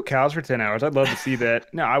 go kill cows for 10 hours. I'd love to see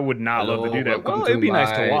that. No, I would not love to do that. Well, it'd be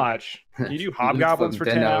nice to watch. You do hobgoblins for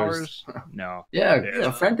 10 hours? No. Yeah,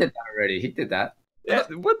 a friend did that already. He did that. Yeah,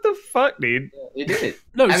 what the fuck, dude? He did it.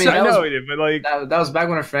 No, I mean, I know he did, but like that was back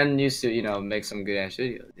when a friend used to, you know, make some good ass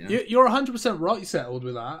videos. You know? You're 100% right, Settled,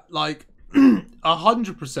 with that. Like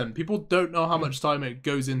 100%. People don't know how much time it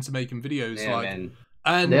goes into making videos. Yeah, like, man.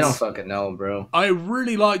 And they don't fucking know, bro. I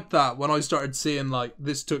really liked that when I started seeing like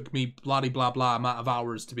this took me bloody blah blah amount of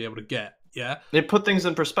hours to be able to get. Yeah, they put things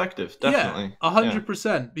in perspective. Definitely,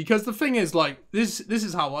 100%. Because the thing is, like, this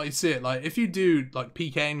is how I see it. Like, if you do like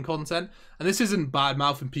PKN content, and this isn't bad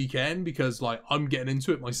mouthing PKN because like I'm getting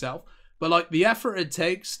into it myself, but like the effort it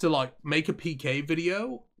takes to like make a PK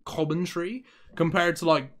video commentary compared to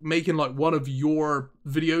like making like one of your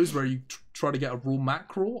videos where you try to get a rule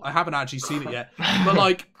mackerel. I haven't actually seen it yet, but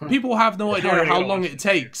like people have no idea how long it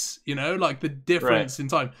takes, you know, like the difference in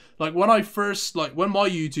time. Like when I first, like when my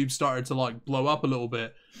YouTube started to like blow up a little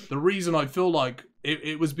bit, the reason I feel like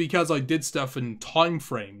it was because I did stuff in time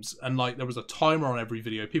frames and like there was a timer on every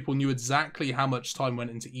video. People knew exactly how much time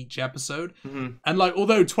went into each episode. And like,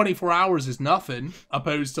 although 24 hours is nothing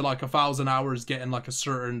opposed to like 1,000 hours getting like a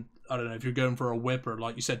certain, I don't know, if you're going for a whip or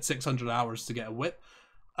like you said, 600 hours to get a whip.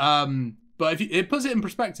 But if it puts it in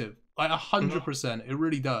perspective, like 100%, it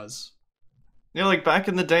really does. Yeah, like back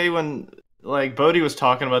in the day when like Bodhi was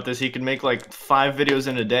talking about this, he could make like 5 videos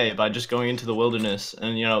in a day by just going into the wilderness,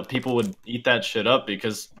 and you know, people would eat that shit up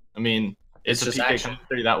because I mean, it's a PK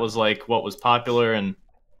commentary that was like what was popular, and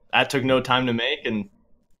that took no time to make, and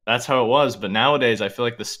that's how it was. But nowadays, I feel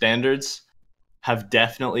like the standards have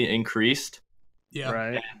definitely increased. Yeah.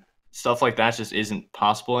 Right. Stuff like that just isn't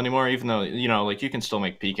possible anymore, even though, you know, like you can still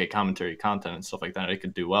make PK commentary content and stuff like that. It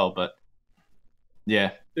could do well, but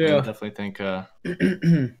yeah. I definitely think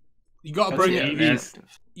you gotta bring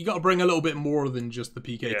you gotta bring a little bit more than just the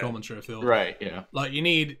PK commentary, I feel. Right, yeah. Like you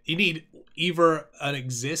need either an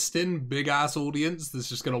existing big ass audience that's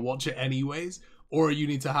just gonna watch it anyways, or you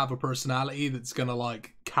need to have a personality that's gonna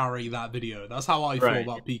like carry that video. That's how I feel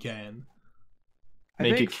about PKing. I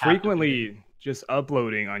think frequently just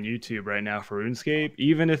uploading on YouTube right now for RuneScape,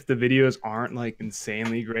 even if the videos aren't like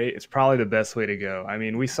insanely great, it's probably the best way to go. I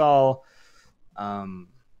mean, we saw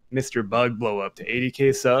Mr. Bug blow up to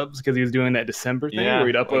 80k subs because he was doing that December thing where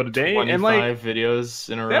he'd upload a day and like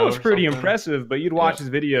videos in a row. That was pretty impressive, but you'd watch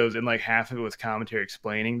his videos and like half of it was commentary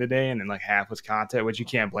explaining the day and then like half was content, which you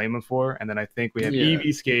can't blame him for. And then I think we have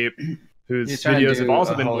EVscape, whose videos have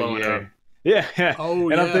also been blowing up. Yeah.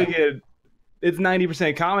 Oh, and I'm thinking it's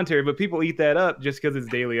 90% commentary, but people eat that up just because it's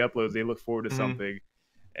daily uploads. They look forward to something.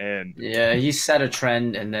 And yeah, you set a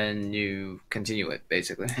trend and then you continue it,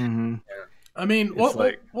 basically. I mean,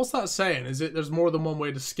 what's that saying? Is it there's more than one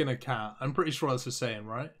way to skin a cat? I'm pretty sure that's a saying,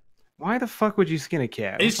 right? Why the fuck would you skin a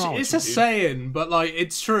cat? It's a saying, but like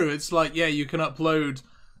it's true. It's like, yeah, you can upload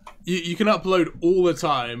you can upload all the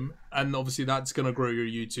time, and obviously that's gonna grow your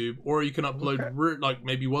YouTube, or you can upload like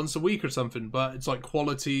maybe once a week or something, but it's like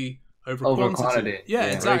quality over quantity. Yeah,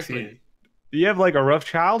 exactly. Do you have like a rough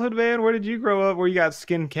childhood, man? Where did you grow up where you got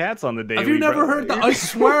skinned cats on the daily? Have you never heard that? I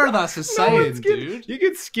swear that's a saying, dude. You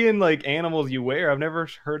could skin like animals you wear. I've never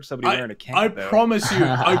heard somebody wearing a cat. I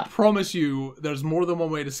promise you, there's more than one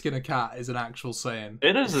way to skin a cat is an actual saying.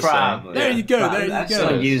 It is a saying. There you go. There you go. I just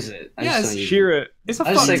don't use it. Yes, shear it. It's a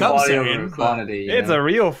fucked up saying. It's a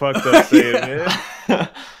real fucked up saying, man.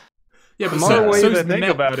 Yeah, but more ways to think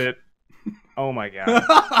about it. Oh my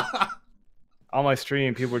god. On my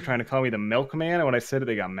stream, people were trying to call me the milkman, and when I said it,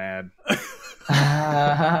 they got mad.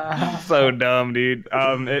 So dumb, dude.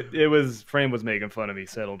 It was Frame was making fun of me.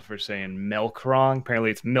 Settled for saying milk wrong. Apparently,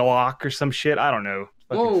 it's milk or some shit. I don't know.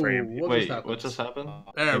 Whoa! Wait, what just happened?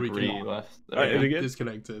 There we go. Left.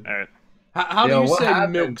 Disconnected. All right. How do you say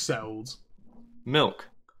milk settled? Milk.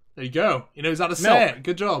 There you go. He knows how to say it.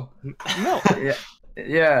 Good job. Milk.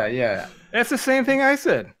 Yeah. That's the same thing I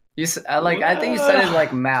said. I think you said it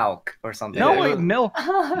like milk or something. No, wait, milk.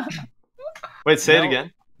 Wait, say it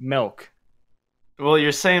again. Milk. Well,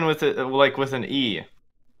 you're saying with it like with an E.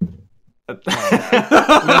 No,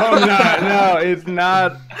 I'm not. No, it's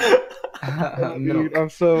not. Dude,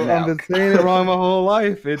 I've been saying it wrong my whole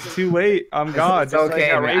life. It's too late. I'm God. It's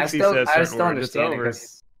okay, like man. I still understand it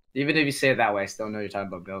because even if you say it that way, I still know you're talking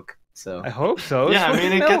about milk. So I hope so. Yeah, I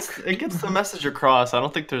mean it gets the message across. I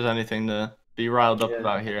don't think there's anything to be riled up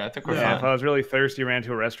about here. I think we're fine. If I was really thirsty, ran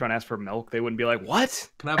to a restaurant, asked for milk, they wouldn't be like, "What?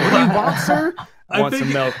 Can I have what do you want, sir? I want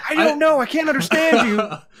some milk." I don't know. I can't understand you.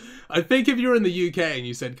 I think if you're in the UK and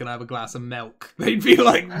you said, "Can I have a glass of milk?" they'd be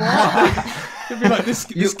like, "What?" They'd be like,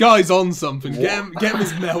 "This guy's on something. Get him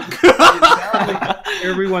his milk."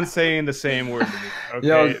 Everyone's saying the same word to me.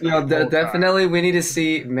 Okay? Yo, definitely we need to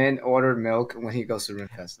see Min order milk when he goes to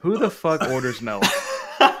RuneFest. Who the fuck orders milk?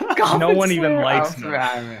 No one even likes milk.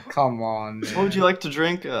 Come on, man. What would you like to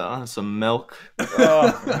drink? Some milk.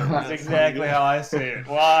 That's exactly how I say it.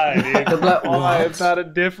 Why, dude? Why? It's not a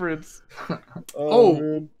difference.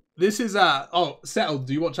 This is settled.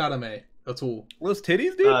 Do you watch anime at all? Those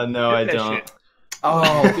titties, dude? No, I don't. Shit.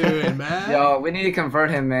 Oh, dude, man. Yo, we need to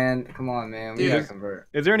convert him, man. Come on, man. We need to convert.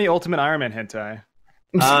 Is there any Ultimate Iron Man hentai?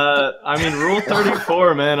 I mean, Rule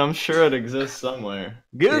 34, man. I'm sure it exists somewhere.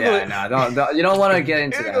 Google it. Don't. You don't want to get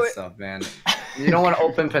into that stuff, man. You don't want to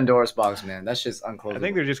open Pandora's box, man. That's just unclosable. I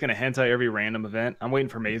think they're just gonna hentai every random event. I'm waiting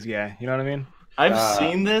for Maze Guy. You know what I mean? I've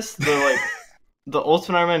seen this. The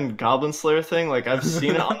Ultimate Iron Man Goblin Slayer thing. Like, I've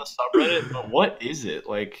seen it on the subreddit, but what is it?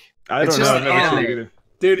 Like, I don't know. I've never seen it.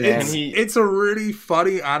 Dude, it's a really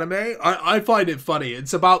funny anime. I find it funny.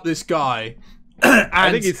 It's about this guy. I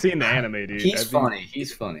think he's seen the anime, dude. He's funny.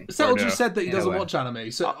 Settle just said that he doesn't watch anime.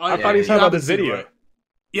 So I thought he was talking about this video. Right?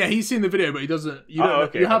 Yeah, he's seen the video, but he doesn't. You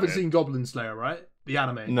haven't seen Goblin Slayer, right? The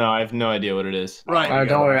anime. No, I have no idea what it is. Right.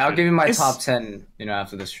 Don't worry. I'll give you my top 10.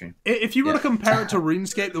 After the stream. If you were to compare it to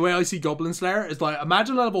RuneScape, the way I see Goblin Slayer is like,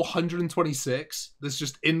 imagine level 126 that's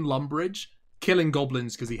just in Lumbridge killing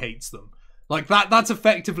goblins because he hates them. Like that's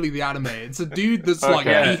effectively the anime. It's a dude that's like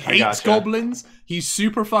Okay, he hates gotcha. goblins. He's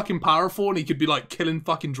super fucking powerful and he could be like killing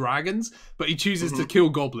fucking dragons, but he chooses to kill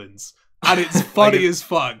goblins. And it's funny as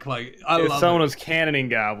fuck. Like I if love someone it. was cannoning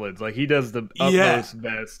goblins, like he does the Yeah. utmost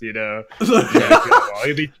best, you know.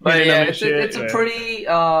 He'd be But hitting yeah, them and it's shit, a but- pretty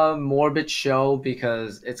morbid show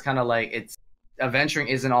because it's kind of like adventuring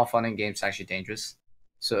isn't all fun and games. It's actually dangerous.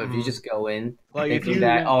 So if you just go in Like, if thinking you-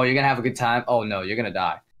 that you're gonna have a good time, oh no, you're gonna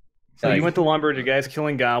die. So Like, you went to Lumberge, a guy's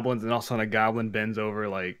killing goblins, and all of a sudden a goblin bends over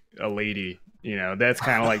like a lady. You know, that's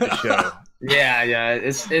kind of like the show. yeah,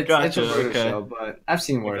 it's Gotcha, a brutal okay. show, but I've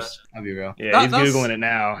seen worse. I'll be real. Yeah, That's- he's googling it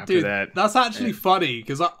now after Dude, that. that's actually funny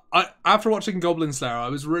because I after watching Goblin Slayer, I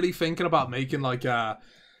was really thinking about making like a,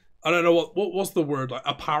 I don't know what's the word, like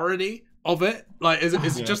a parody of it. Like, is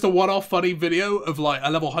it just a one-off funny video of like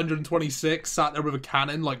a level 126 sat there with a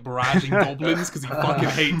cannon like barraging goblins because he fucking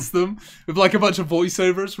hates them with like a bunch of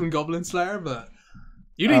voiceovers from Goblin Slayer? But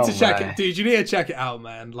you need to check it, dude. You need to check it out,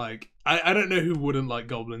 man. Like, I don't know who wouldn't like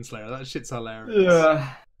Goblin Slayer. That shit's hilarious.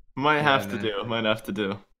 Yeah. Might have to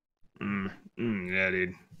do. Yeah,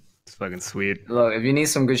 dude, it's fucking sweet. Look, if you need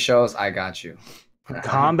some good shows, I got you.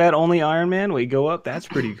 Combat only Iron Man. Wait, go up. That's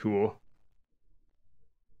pretty cool.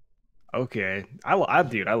 Okay, I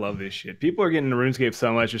love this shit. People are getting into RuneScape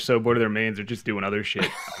so much, they're so bored of their mains, they're just doing other shit.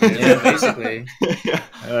 Yeah, basically. Yeah.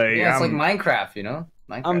 Yeah, it's like Minecraft, you know?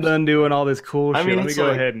 Minecraft. I'm done doing all this cool I shit. mean, Let me it's go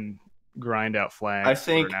like- ahead and grind out flags I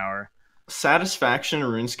think- for an hour. Satisfaction in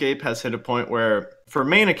RuneScape has hit a point where for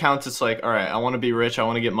main accounts it's like, all right, I want to be rich, I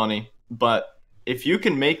want to get money, but if you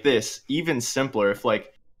can make this even simpler, if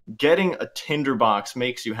like getting a tinderbox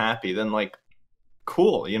makes you happy, then like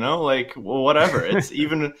cool, you know, like well, whatever. It's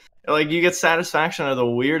even like you get satisfaction out of the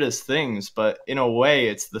weirdest things, but in a way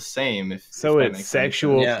it's the same. If So that it's makes any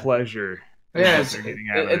sexual Yeah. pleasure. Yeah, That's what they're getting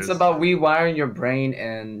at with it's this. about rewiring your brain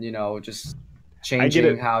and, you know, just changing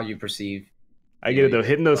it. how you perceive. I get it though.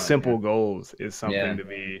 Hitting those Oh, simple yeah. goals is something Yeah. to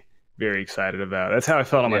be very excited about. That's how I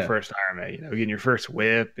felt on my Yeah. first Iron Man. You know, getting your first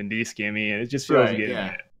whip and de-skimmy, and it just feels Right, good.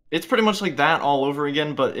 yeah. It's pretty much like that all over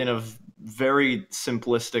again, but in a very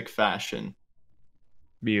simplistic fashion.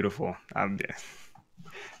 Beautiful.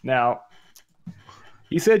 Now,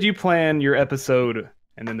 you said you plan your episode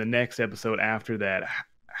and then the next episode after that.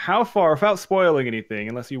 How far, without spoiling anything,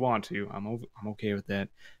 unless you want to, I'm okay with that.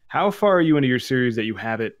 How far are you into your series that you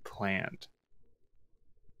have it planned?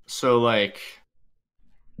 So like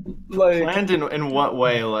planned in what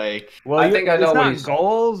way? Like Well, I think I know it's what not he's-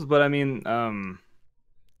 goals, but I mean,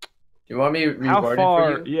 You want me to how reword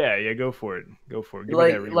far? it for you? Yeah, go for it. Go for it. Give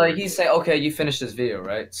me that Like reword. he's saying, okay, you finished this video,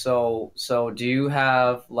 right? So do you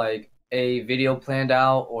have like a video planned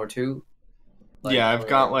out or two? Like, yeah, I've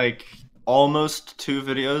got like almost 2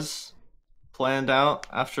 videos planned out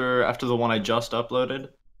after the one I just uploaded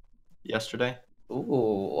yesterday.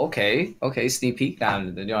 Ooh, okay, sneak peek. Now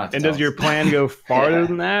you don't have to And tell does your us. plan go farther Yeah.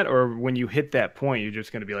 than that, or when you hit that point, you're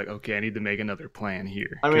just going to be like, okay, I need to make another plan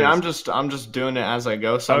here? I mean, 'Cause- I'm just doing it as I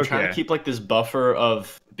go. So I'm trying to Okay. keep like this buffer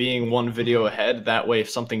of being one video ahead. That way, if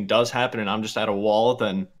something does happen and I'm just at a wall,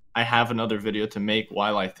 then I have another video to make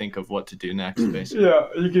while I think of what to do next. Basically, Yeah,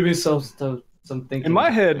 you give me some thinking. In my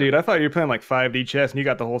head, dude, I thought you were playing like 5D chess and you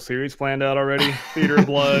got the whole series planned out already. Theater of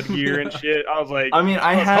Blood, gear and shit. I was like, I mean,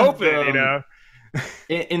 I was have hoping, you know.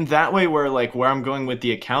 in that way where I'm going with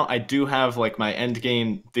the account, I do have like my end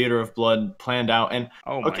game Theater of Blood planned out. And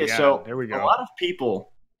Oh my okay, god, so there we a go. lot of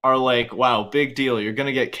people are like, wow, big deal, you're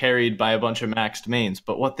gonna get carried by a bunch of maxed mains.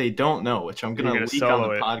 But what they don't know, which I'm You're gonna gonna leak on solo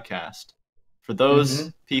the it. podcast for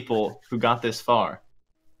those people who got this far,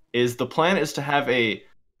 is the plan is to have a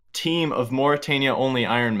team of Mauritania only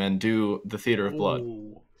Ironmen do the Theater of Blood.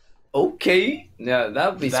 Ooh. Okay, yeah,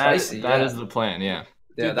 that'd be spicy. That yeah. is the plan, yeah.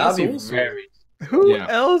 Yeah, Dude, that'd be that's awesome. very. Who Yeah.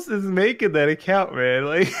 else is making that account, man?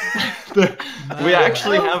 Like, We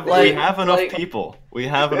actually have we Like- have enough like- people. We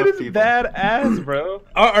have that enough is people. badass, bro.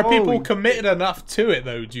 Are people Holy committed enough to it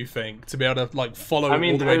though? Do you think to be able to like follow I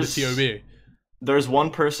mean, all the way to there's- TOB? There's one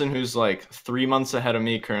person who's like 3 months ahead of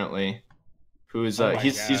me currently, who's Oh my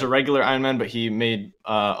he's God. a regular Ironman, but he made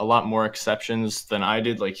a lot more exceptions than I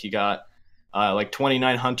did. Like he got like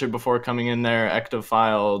 29 Hunter before coming in there,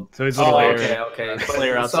 Ectophile. So he's Oh, a Slayer. okay.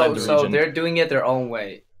 Slayer outside So, the so region. they're doing it their own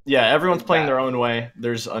way. Yeah, everyone's playing Yeah. their own way.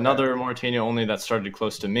 There's another Mauritania only that started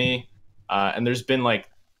close to me, and there's been like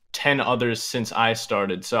 10 others since I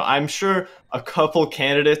started. So I'm sure a couple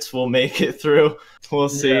candidates will make it through. We'll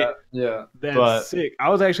see. Yeah. That's But- sick. I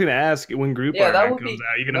was actually gonna ask when Group Yeah, that Iron Man would comes be-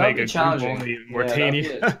 out, you're gonna that make would a be challenging. group only Yeah,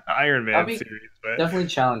 Mauritania that'd Iron Man That'd be series, but Definitely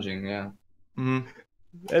challenging. Yeah. Mhm.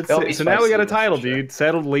 that's that'll it. be So now we got a spicy, title, for sure. dude.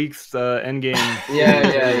 Settled leaks, endgame.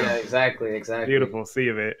 Yeah. Exactly. Beautiful. See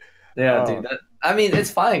you, mate. Yeah, dude. I mean,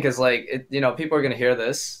 it's fine because like people are gonna hear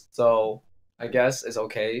this, so I guess it's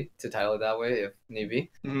okay to title it that way if need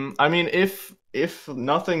be. I mean, if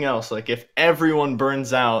nothing else, like if everyone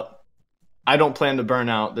burns out, I don't plan to burn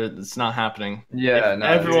out. It's not happening. Yeah, if no,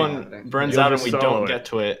 everyone burns out and we don't get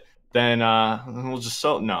to it, then we'll just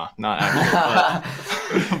no, not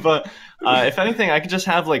actually. But if anything, I could just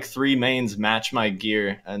have like 3 mains match my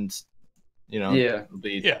gear, and it'll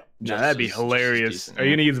be that'd be hilarious. Are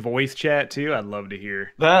you gonna use voice chat too? I'd love to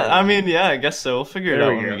hear that. I mean, yeah, I guess so. We'll figure it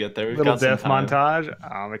out when we get there. We've little got some death time. montage. Oh,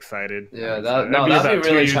 I'm excited. Yeah, that'd be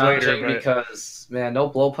really challenging because man, no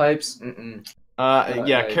blowpipes.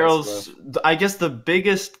 Carol's. I guess the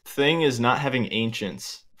biggest thing is not having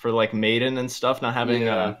ancients for like maiden and stuff. Not having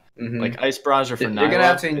like ice barrage or for Nyla. You're gonna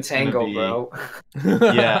have to entangle, bro.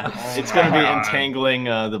 Yeah, it's gonna be entangling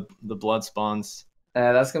the blood spawns.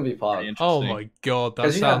 Yeah, that's gonna be pop. Oh my god,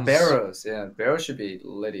 that sounds. Because you have barrows. Yeah, barrows should be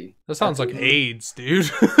litty. That sounds like AIDS, dude.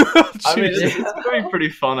 I mean, it's gonna be pretty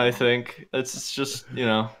fun. I think it's just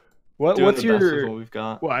what's your what we've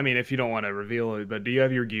got. Well, I mean, if you don't want to reveal it, but do you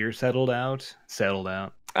have your gear settled out?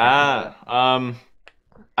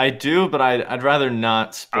 I do, but I'd rather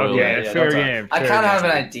not spoil it. Yeah, fair game. I kind of have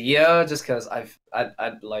an idea just because I'd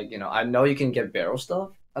like I know you can get barrel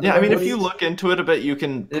stuff. Yeah, I mean, if you look into it a bit, you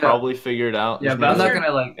can probably figure it out. Yeah, but I'm not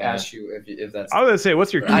gonna like ask you if that's. I was gonna say,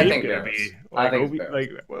 what's your cape gonna be? I think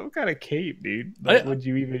what kind of cape, dude? Like, would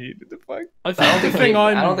you even eat? The fuck? I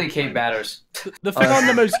don't think cape matters. The thing I'm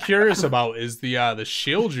the most curious about is the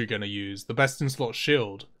shield you're gonna use, the best in slot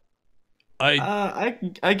shield. I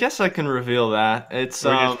guess I can reveal that. It's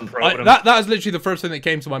that is literally the first thing that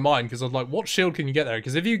came to my mind because I was like, what shield can you get there?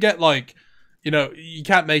 Because if you get like. You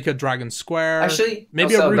can't make a dragon square. Actually,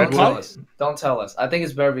 maybe a rune cut. Don't tell us. I think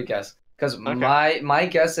it's better we guess. Because my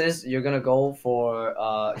guess is you're gonna go for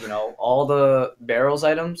all the barrels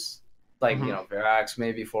items, like Verax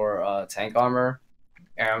maybe for tank armor,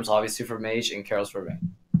 Aram's obviously for mage, and Carol's for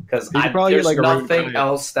main. Because there's like nothing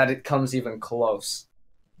else that it comes even close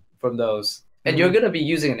from those. And you're gonna be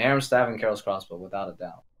using an Aram staff and Carol's crossbow without a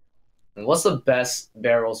doubt. And what's the best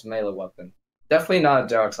barrels melee weapon? Definitely not a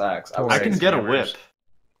Derek's axe. I can get a whip.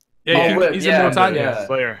 Yeah, he's a Mortania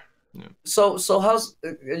player. Yeah. So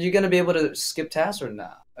are you gonna be able to skip tasks or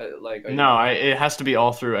not? It has to be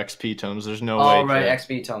all through XP tomes. There's no way. Oh right,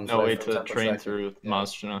 XP tomes. No way to train through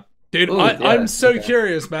Mazjana. Dude, I'm so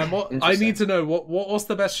curious, man. I need to know what's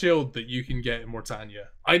the best shield that you can get in Mortania.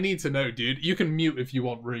 I need to know, dude. You can mute if you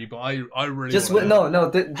want, Ree, but I really just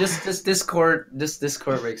just Discord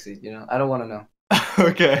Rixie. I don't want to know.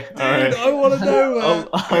 Okay, dude, alright. I want to know, man.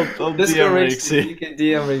 I'll DM Rixie. You can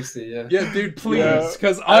DM Rixie, yeah. Yeah, dude, please,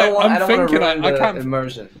 because I'm thinking I can't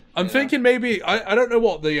immersion. I'm thinking maybe I don't know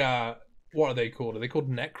what are they called? Are they called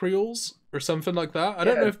Necreals or something like that? I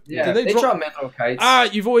don't know if do they drop Metro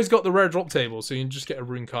Kites. You've always got the rare drop table, so you can just get a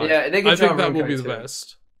rune kite. Yeah, they can I think that will be the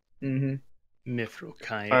best. Mithril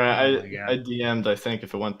kite. All right, I DM'd. I think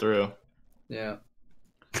if it went through. Yeah.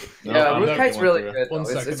 No, rune kite's really good. One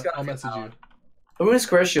second, I'll message you. Rune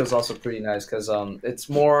Square Shield is also pretty nice because it's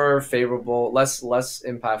more favorable, less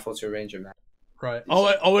impactful to your ranger man. Right.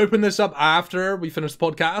 I'll open this up after we finish the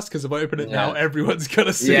podcast because if I open it now, everyone's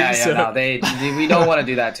gonna see. No, we don't want to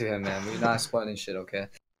do that to him, man. We're not spoiling shit, okay?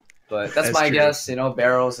 But that's my guess.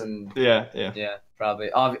 Barrels and yeah,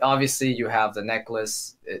 probably. Obviously, you have the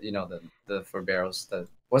necklace. The for barrels.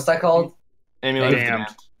 What's that called? Amulet.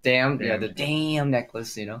 Damn. Yeah, the damn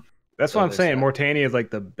necklace. That's what I'm saying. Mortania is like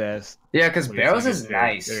the best. Yeah, because barrels is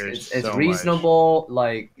nice. It's reasonable.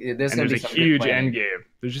 Like there's a huge end game.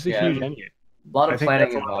 There's just a huge end game. A lot of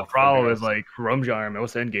planning involved. The problem is like Rumjar, man.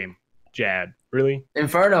 What's the end game? Jad. Really?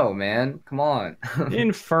 Inferno, man. Come on.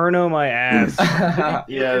 Inferno, my ass.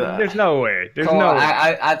 Yeah. There's no way. There's no way.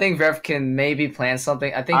 I think Verf can maybe plan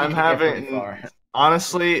something. I think I'm having.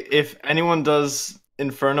 Honestly, if anyone does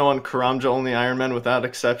Inferno on Karamja only Iron Man without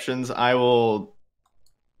exceptions, I will.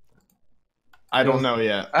 I don't know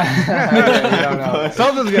yet. Don't know.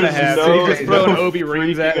 Something's gonna happen. You just throw an Obi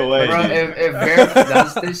rings at it. Bro, if Verf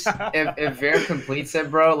does this, if Verf completes it,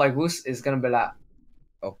 bro, like Woos is gonna be like,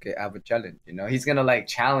 okay, I have a challenge. He's gonna like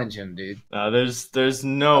challenge him, dude. There's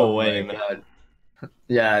no way, man. God.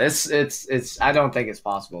 Yeah, it's. I don't think it's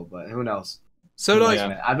possible, but who knows? So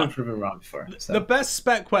I've been proven wrong before. So. The best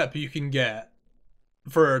spec web you can get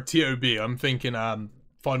for TOB, I'm thinking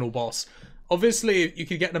final boss. Obviously, you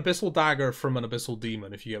could get an Abyssal Dagger from an Abyssal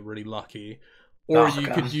Demon if you get really lucky. Or you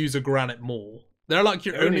could use a Granite Maul. They're like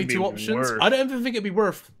your only two options. I don't even think it'd be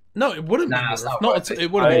worth... No, it wouldn't be worth.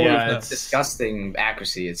 It wouldn't be worth. It's disgusting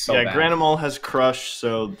accuracy. It's so bad. Granite Maul has Crush,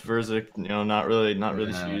 so Verzik, not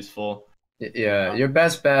really useful. Yeah, your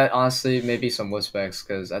best bet, honestly, maybe some whip specs,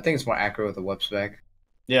 because I think it's more accurate with the whip spec.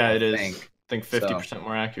 Yeah, it is. Think. I think 50%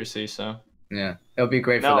 more accuracy. So yeah, it'll be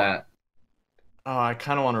great for that. Oh, I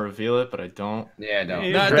kind of want to reveal it, but I don't. Yeah, no.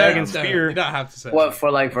 No, Dragon don't. Spear. You don't have to say. What for,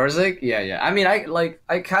 like Verzik? Yeah. I mean, I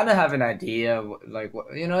kind of have an idea. Like,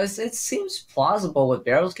 you know, it seems plausible with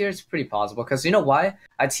Barrel's gear. It's pretty plausible because you know why?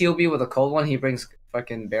 At TOB with a cold one, he brings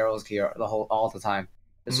fucking Barrel's gear all the time.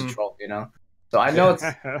 It's a trope, you know. So I know it's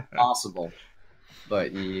possible,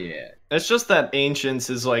 but yeah, it's just that Ancients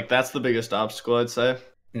is like that's the biggest obstacle, I'd say.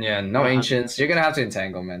 Yeah, no Ancients. You're gonna have to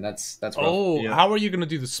entangle, man. That's rough. Oh, how are you gonna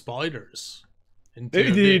do the spiders?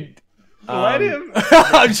 Dude, let him.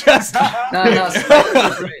 I'm just no. Spiders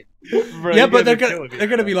are great. Bro, yeah, but they're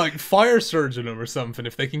gonna be like fire surging them or something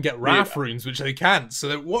if they can get Wrath runes, which they can't.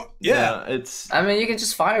 So what? Yeah, it's. I mean, you can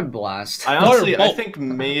just fire blast. I think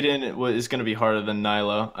Maiden is gonna be harder than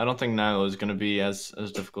Nilo. I don't think Nilo is gonna be as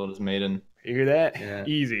difficult as Maiden. You hear that? Yeah.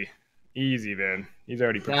 Easy, man. He's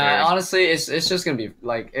already prepared. Honestly, it's just gonna be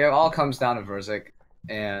like it all comes down to Verzik.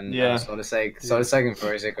 And so to say, and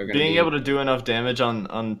Verzik are gonna being able to do enough damage on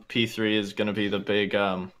P3 is gonna be the big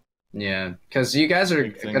yeah, because you guys are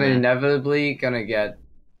gonna inevitably gonna get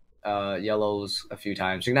yellows a few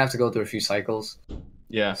times. You're gonna have to go through a few cycles.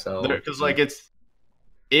 Yeah, so because like it's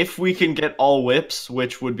if we can get all whips,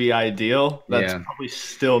 which would be ideal, that's probably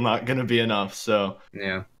still not gonna be enough. So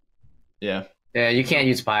yeah, you can't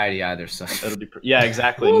use piety either. So it'll be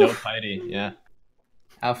exactly no piety. Yeah.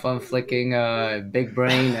 Have fun flicking big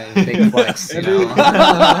brain and big flex. You know?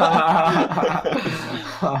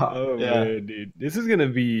 Man, dude, this is gonna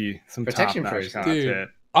be some protection top-notch first,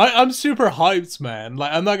 content. I'm super hyped, man.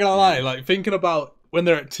 Like I'm not gonna lie. Like thinking about when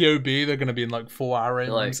they're at TOB, they're gonna be in like 4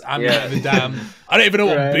 hours. I'm the damn. I don't even know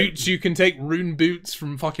what boots you can take. Rune boots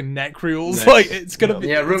from fucking Necreals. Nice. Like it's gonna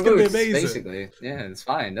be. Rune boots, amazing. Basically. Yeah, it's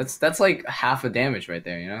fine. That's like half a damage right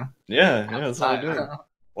there. You know. Yeah, that's what we're doing.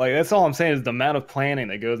 Like that's all I'm saying is the amount of planning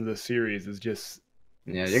that goes into this series is just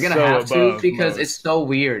you're gonna have to because it's so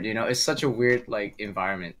weird, you know. It's such a weird like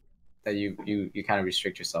environment that you kind of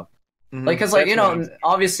restrict yourself. Mm-hmm. Like because like you know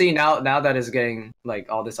obviously now that is getting like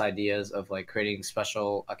all these ideas of like creating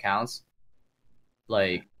special accounts.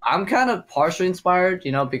 Like I'm kind of partially inspired,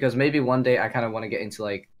 you know, because maybe one day I kind of want to get into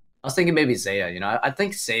like I was thinking maybe Zaya, you know. I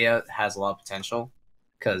think Zaya has a lot of potential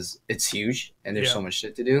because it's huge and there's so much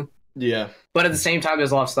shit to do. Yeah, but at the same time,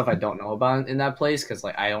 there's a lot of stuff I don't know about in that place because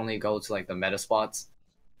like I only go to like the meta spots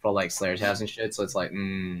for like Slayer tabs and shit. So it's like,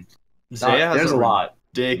 there's a lot,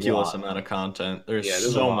 ridiculous amount of content.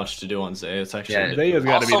 There's so much to do on Zaya. It's actually Zaya's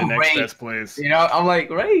got to be the next best place. You know, I'm like,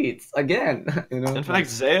 great again. You know, in fact,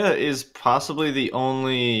 Zaya is possibly the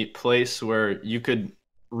only place where you could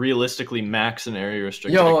realistically max an area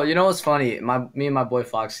restriction. Yo, you know what's funny? Me and my boy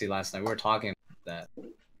Foxy last night we were talking about that.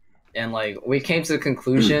 And like we came to the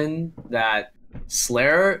conclusion that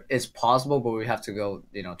Slayer is possible, but we have to go,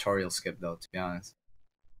 you know, Toriel skip though. To be honest,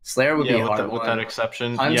 Slayer would be hard with that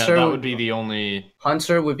exception. Hunter, that would be the only.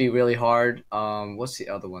 Hunter would be really hard. What's the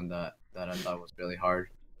other one that I thought was really hard?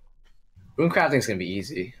 Runecrafting is gonna be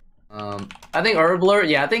easy. I think Herbler.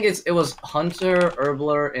 Yeah, I think it was Hunter,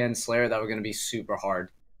 Herbler, and Slayer that were gonna be super hard.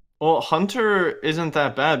 Well, Hunter isn't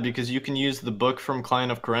that bad because you can use the book from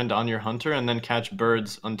Client of Korend on your Hunter and then catch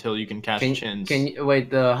birds until you can catch chins. Can you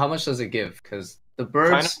wait? How much does it give? Because the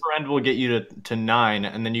birds. Client of Korend will get you to 9,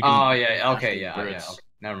 and then you can. Oh yeah, okay, okay.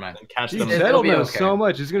 Never mind. Catch them. That'll be so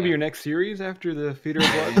much. It's gonna be your next series after the Feeder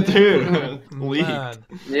of Blood. Dude, leaked.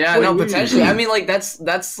 Yeah, no, potentially. I mean, like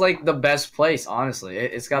that's like the best place. Honestly,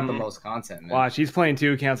 it's got the most content. Man. Watch, he's playing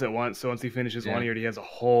 2 accounts at once. So once he finishes one, he already has a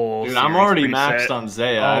whole. Dude, I'm already maxed on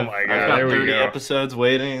Zaya. Oh my god, I've got 30 episodes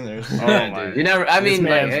waiting. There's. Dude, you never. I mean,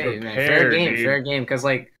 like, hey, man, fair game. Because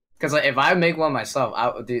like, if I make one myself,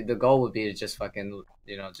 the goal would be to just fucking,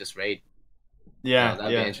 you know, just raid. Yeah,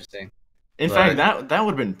 that'd be interesting. In fact, that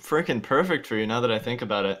would have been freaking perfect for you now that I think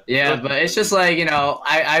about it. Yeah, but it's just like, you know,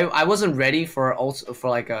 I wasn't ready for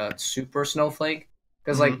like a super snowflake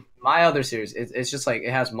because like my other series, it's just like it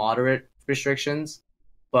has moderate restrictions,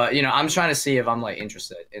 but you know, I'm trying to see if I'm like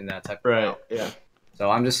interested in that type of right. Yeah. So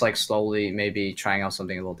I'm just like slowly maybe trying out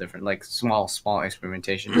something a little different, like small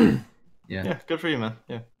experimentation. Yeah, good for you, man.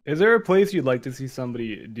 Yeah. Is there a place you'd like to see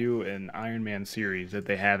somebody do an Iron Man series that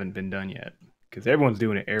they haven't been done yet? Because everyone's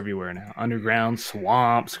doing it everywhere now. Underground,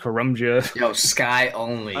 swamps, Karumja. Yo, sky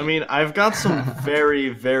only. I mean, I've got some very,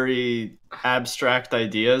 very abstract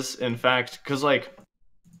ideas. In fact, because, like,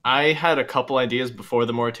 I had a couple ideas before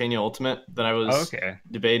the Mauritania Ultimate that I was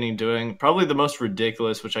debating doing. Probably the most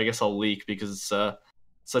ridiculous, which I guess I'll leak because it's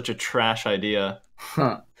such a trash idea,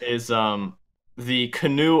 is the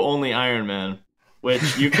canoe-only Iron Man.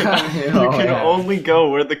 which you can only go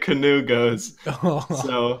where the canoe goes.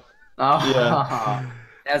 So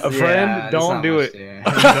a friend, don't do it.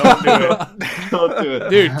 Don't do it. Don't do it,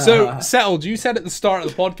 dude. So Settled, you said at the start of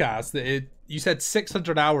the podcast that you said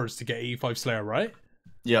 600 hours to get 85 Slayer, right?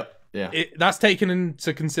 Yep. Yeah. That's taken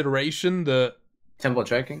into consideration the temple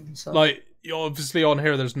trekking and stuff. Like, obviously on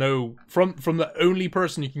here, there's no from the only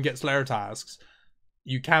person you can get Slayer tasks.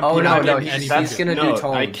 You can't. Oh no, he's gonna do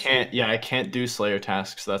tomes. I can't. Yeah, I can't do Slayer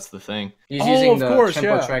tasks. That's the thing. He's using the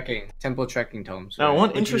temple trekking tomes. Now,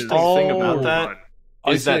 one interesting thing about that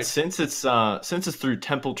is that since it's through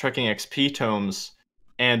temple trekking XP tomes,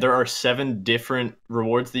 and there are 7 different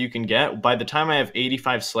rewards that you can get. By the time I have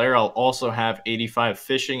 85 Slayer, I'll also have 85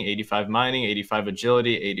 fishing, 85 mining, 85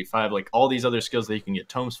 agility, 85 like all these other skills that you can get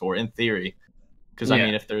tomes for in theory. Because I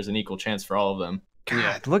mean, if there's an equal chance for all of them.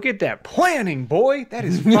 God, look at that planning, boy. That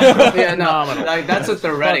is phenomenal. Like, that's a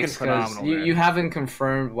theoretics, because you haven't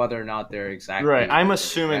confirmed whether or not they're exactly right. I'm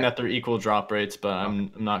assuming that they're equal drop rates, but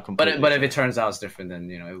I'm not completely. But if it turns out it's different,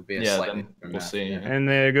 then it would be a slightly we'll see. Yeah. And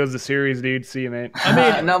there goes the series, dude. See you, mate. I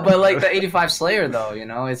mean, no, but like the 85 Slayer, though,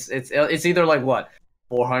 it's either like what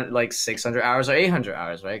 400, like 600 hours or 800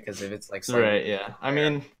 hours, right? Because if it's like right, yeah. I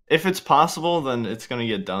mean, if it's possible, then it's gonna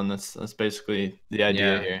get done. That's basically the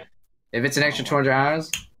idea here. If it's an extra 200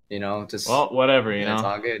 hours, just whatever, it's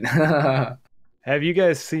all good. Have you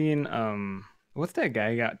guys seen what's that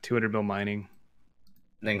guy who got 200 mil mining?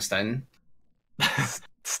 Stunton.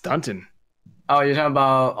 Stunton. Oh, you're talking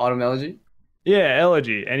about Automelogy? Yeah,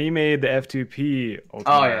 Elegy, and he made the F2P.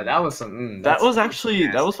 Oh yeah, that was some. That was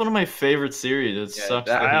one of my favorite series. It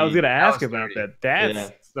sucks. I was gonna ask about that.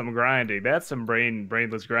 That's some grinding. That's some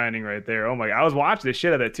brainless grinding right there. Oh my God, I was watching the shit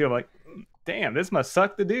out of that too. I'm like, damn, this must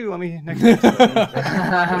suck to do. Let me next this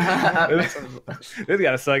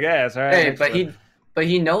gotta suck ass, all right? Hey, but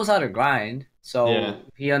he knows how to grind, so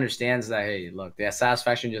he understands that. Hey, look, the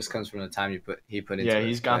satisfaction just comes from the time he put into it. Yeah,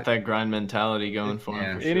 he's got that grind mentality going for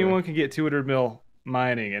him. For anyone can get 200 mil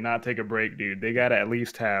mining and not take a break, dude. They gotta at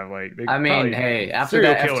least have like. After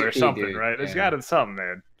serial that killer FTP, or something, dude, right? There's gotta be something,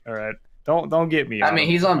 man. All right. Don't get me. I mean,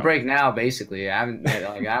 he's on break now, basically. I haven't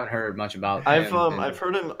heard much about. I've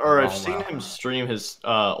heard him, or I've seen him stream his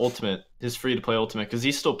ultimate, his free to play ultimate, because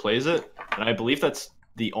he still plays it, and I believe that's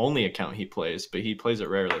the only account he plays, but he plays it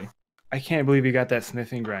rarely. I can't believe he got that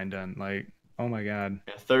smithing grind done. Like, oh my God,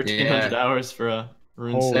 1,300 hours for a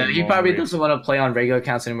rune. He probably doesn't want to play on regular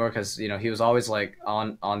accounts anymore because he was always like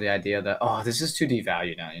on the idea that this is too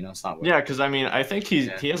devalued now. It's not. Yeah, because I mean, I think he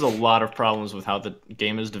has a lot of problems with how the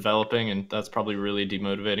game is developing, and that's probably really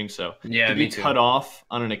demotivating. So to be cut off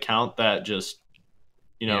on an account that just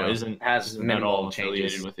isn't at all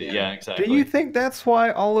affiliated with it. Yeah, exactly. Do you think that's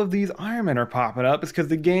why all of these Ironmen are popping up? Is because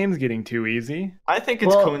the game's getting too easy? I think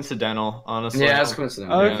it's coincidental, honestly. Yeah, it's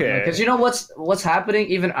coincidental. Okay, because what's happening?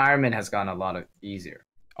 Even Ironman has gotten a lot easier.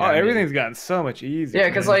 Everything's gotten so much easier. Yeah,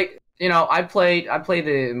 because I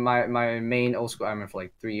played my main old school Ironman for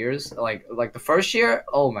like 3 years. Like the first year,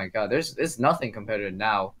 oh my God, there's nothing compared to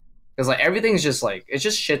now. Because like everything's just like it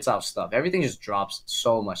just shits out stuff. Everything just drops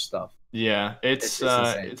so much stuff. Yeah, it's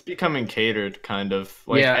becoming catered kind of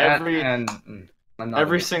like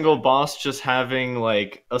every single boss just having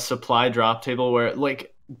like a supply drop table where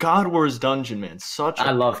like God Wars Dungeon, man.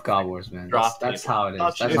 I love God Wars, man. That's how it is.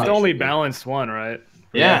 It's the only balanced one, right?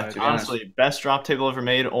 Yeah, honestly, best drop table ever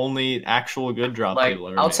made. Only actual good drop table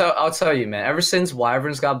ever made. I'll tell you, man. Ever since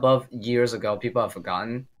Wyverns got buffed years ago, people have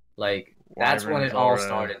forgotten. Like that's when it all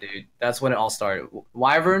started, dude. That's when it all started.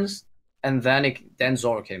 Wyverns, and then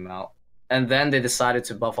Zoro came out. And then they decided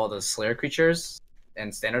to buff all the Slayer creatures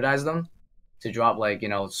and standardize them to drop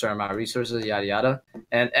certain amount of resources, yada yada.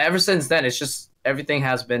 And ever since then, it's just everything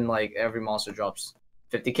has been like every monster drops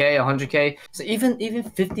 50k, 100k. So even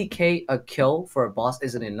 50k a kill for a boss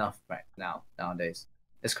isn't enough right now nowadays.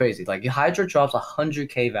 It's crazy. Like Hydra drops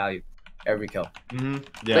 100k value every kill. Mm-hmm.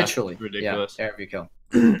 Yeah, literally ridiculous. Yeah, every kill.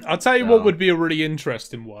 I'll tell you what would be a really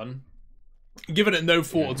interesting one. Giving it no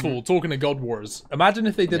thought at all. Talking to God Wars. Imagine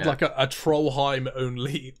if they did like a Trollheim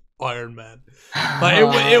only Iron Man. Like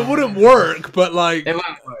it wouldn't work, but like it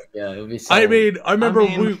wouldn't work. Yeah, it would be. So... I remember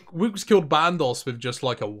Wook's killed Bandos with just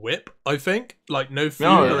like a whip. I think like no food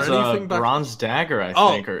or anything. Bronze dagger, I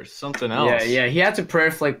think, or something else. Yeah. He had to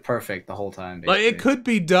prayer flake perfect the whole time. Basically. Like it could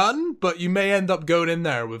be done, but you may end up going in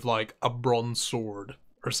there with like a bronze sword.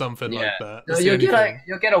 Or something like that. You'll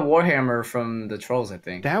get a Warhammer from the Trolls, I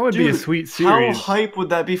think. That would be a sweet series. How hype would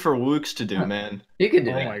that be for Wooks to do, man? You could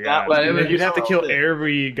do it. Oh my God. You'd have to kill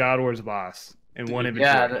every God Wars boss. in one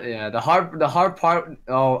inventory. Yeah. The hard part.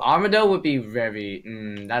 Oh, Armadillo would be very.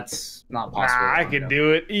 That's not possible. Nah, I could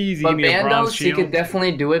do it easy. But Bandos, he could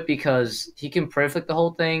definitely do it because he can perfect the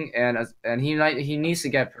whole thing, and he needs to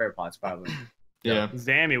get prayer pots probably. Yeah.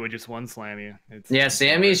 Zammy would just one slam you.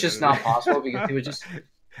 Sammy is just not possible because he would just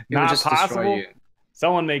destroy you.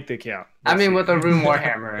 Someone make the count. I mean, with a Rune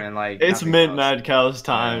Warhammer and like. It's Mint Mad Cow's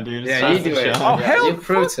time, dude. Yeah, you do it. Oh, hell, you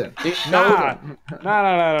proved it. You showed him. No.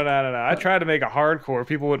 I tried to make a hardcore.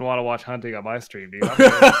 People wouldn't want to watch hunting on my stream, dude. You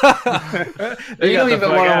don't even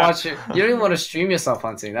want to watch it. You don't even want to stream yourself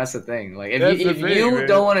hunting. That's the thing. Like, if you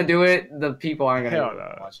don't want to do it, the people aren't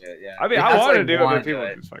gonna watch it. Yeah. I mean, I want to do it, but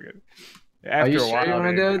people just fucking. After a while, you want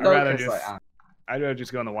to do it though? I'd rather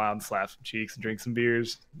just go in the wild and slap some cheeks and drink some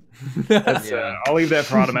beers. I'll leave that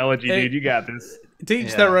for Autumnology, dude. You got this.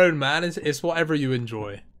 Teach their own, man. It's whatever you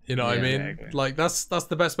enjoy. You know what I mean? Exactly. Like that's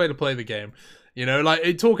the best way to play the game. You know,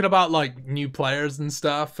 like talking about like new players and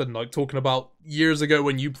stuff, and like talking about years ago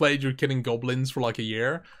when you played, you're killing goblins for like a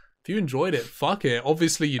year. If you enjoyed it, fuck it.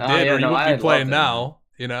 Obviously you did, or you wouldn't be playing now.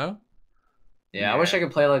 You know? Yeah, I wish I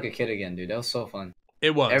could play like a kid again, dude. That was so fun.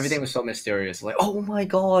 It was. Everything was so mysterious. Like, oh my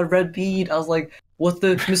god, red bead. I was like, what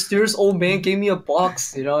the mysterious old man gave me a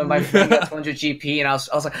box, you know, and my friend got 200 GP, and I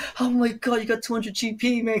was like, oh my god, you got 200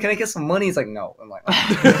 GP, man. Can I get some money? He's like, no. I'm like,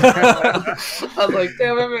 I was like,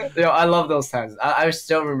 damn it, man. You know, I love those times. I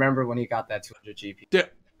still remember when he got that 200 GP. Dude,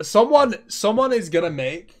 someone is gonna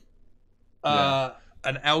make an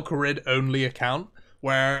Alcarid only account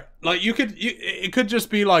where like it could just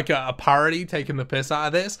be like a parody taking the piss out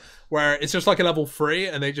of this, where it's just like a level 3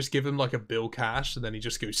 and they just give him like a bill cash and then he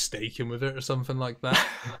just goes staking with it or something like that.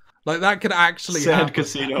 Like that could actually Sand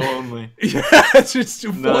Casino only. Yeah, just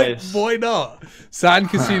nice. Why not? Sand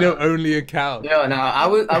Casino only account. Yeah, no,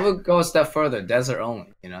 I would go a step further, desert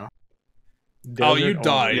only, you know. Desert you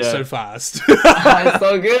died so fast. That's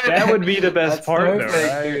so good. That would be the best part, perfect, though,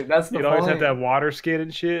 right? Dude. That's the You'd always have to have water skin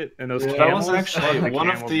and shit, and those. That was actually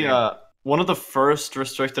one of the first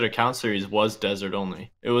restricted account series was desert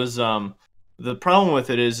only. It was the problem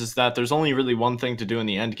with it is that there's only really one thing to do in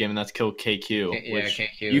the end game, and that's kill KQ. Yeah,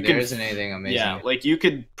 KQ. There isn't anything amazing. Yeah, like you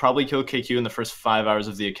could probably kill KQ in the first 5 hours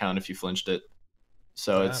of the account if you flinched it.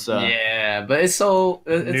 So it's but it's so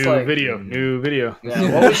it's new like video.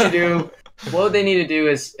 Yeah, what we should do. What they need to do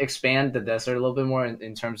is expand the desert a little bit more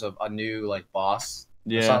in terms of a new like boss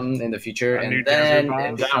or something in the future, and then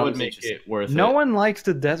that would make it worth it. No one likes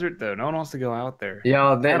the desert though. No one wants to go out there.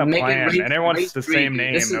 Yeah, they make it and everyone's the same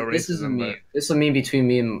name. This is a meme. This is a meme between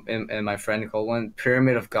me and my friend called one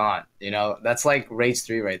Pyramid of God. You know, that's like Raids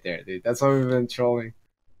 3 right there, dude. That's what we've been trolling.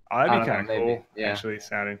 Oh, that'd be kind of cool. Yeah, actually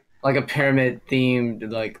sounding like a pyramid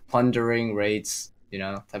themed like plundering raids, you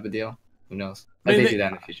know, type of deal. Who knows? I mean, they do that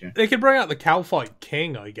in the future. They could bring out the Cowfight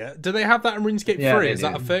King, I guess. Do they have that in RuneScape 3? Is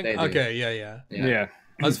that a thing? Okay, yeah.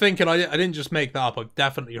 I was thinking, I didn't just make that up. I've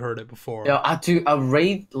definitely heard it before. Yeah, I'd do a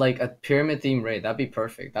raid, like a pyramid themed raid. That'd be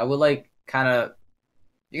perfect. That would like kind of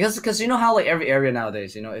because you know how like every area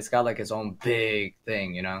nowadays, you know, it's got like its own big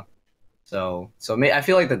thing, you know. So I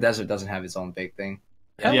feel like the desert doesn't have its own big thing.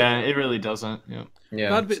 Yeah, it really doesn't.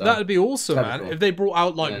 Yeah, that'd be awesome, man. Cool. If they brought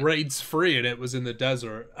out like Raids 3 and it was in the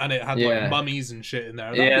desert and it had like mummies and shit in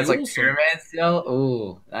there. It's awesome. Like pyramids, yo.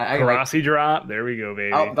 Ooh, Karasi drop. There we go,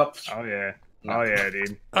 baby. Oh yeah. Oh yeah,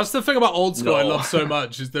 dude. That's the thing about old school I love so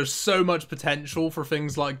much is there's so much potential for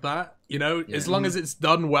things like that. You know, as long as it's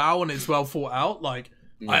done well and it's well thought out, like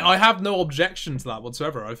I have no objection to that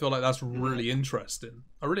whatsoever. I feel like that's really interesting.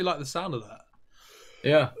 I really like the sound of that.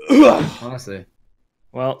 Yeah. Honestly.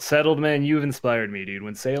 Well, Settled, man, you've inspired me, dude.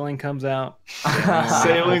 When Sailing comes out...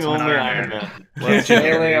 Sailing only Iron Man.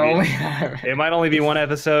 Sailing only Iron Man. It might only be one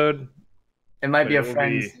episode. It might be a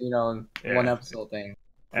Friends, one episode thing.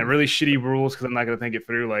 And really shitty rules, because I'm not going to think it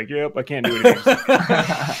through. Like, yep, I can't do it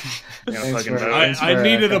again. I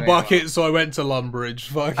needed a bucket, so I went to Lumbridge.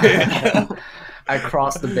 Fuck it. I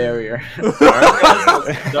crossed the barrier.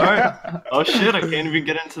 Darn. Oh, shit, I can't even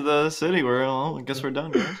get into the city. I guess we're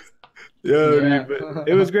done, guys. Dude, but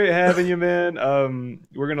it was great having you, man.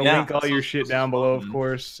 We're gonna link all your shit down below, of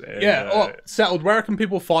course. And, Settled. Where can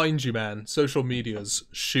people find you, man? Social medias.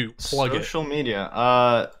 Shoot, plug Social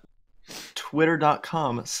media.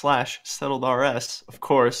 Twitter.com/SettledRS, of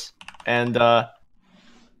course, and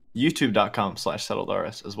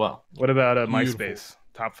YouTube.com/SettledRS as well. What about MySpace?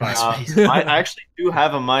 Top 5. I actually do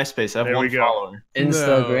have a MySpace. I have one follower.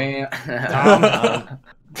 Instagram.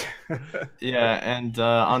 Yeah, and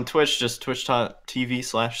on Twitch, just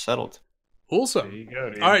twitch.tv/settled. Awesome. There you go,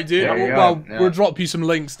 dude. All right, dude. We'll drop you some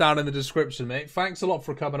links down in the description, mate. Thanks a lot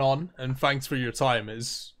for coming on, and thanks for your time.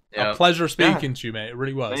 It's A pleasure speaking to you, mate. It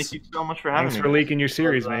really was. Thank you so much for having me. Thanks for leaking your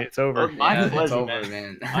series, mate. It's over. My pleasure, it's over,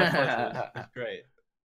 man. My pleasure. It's great.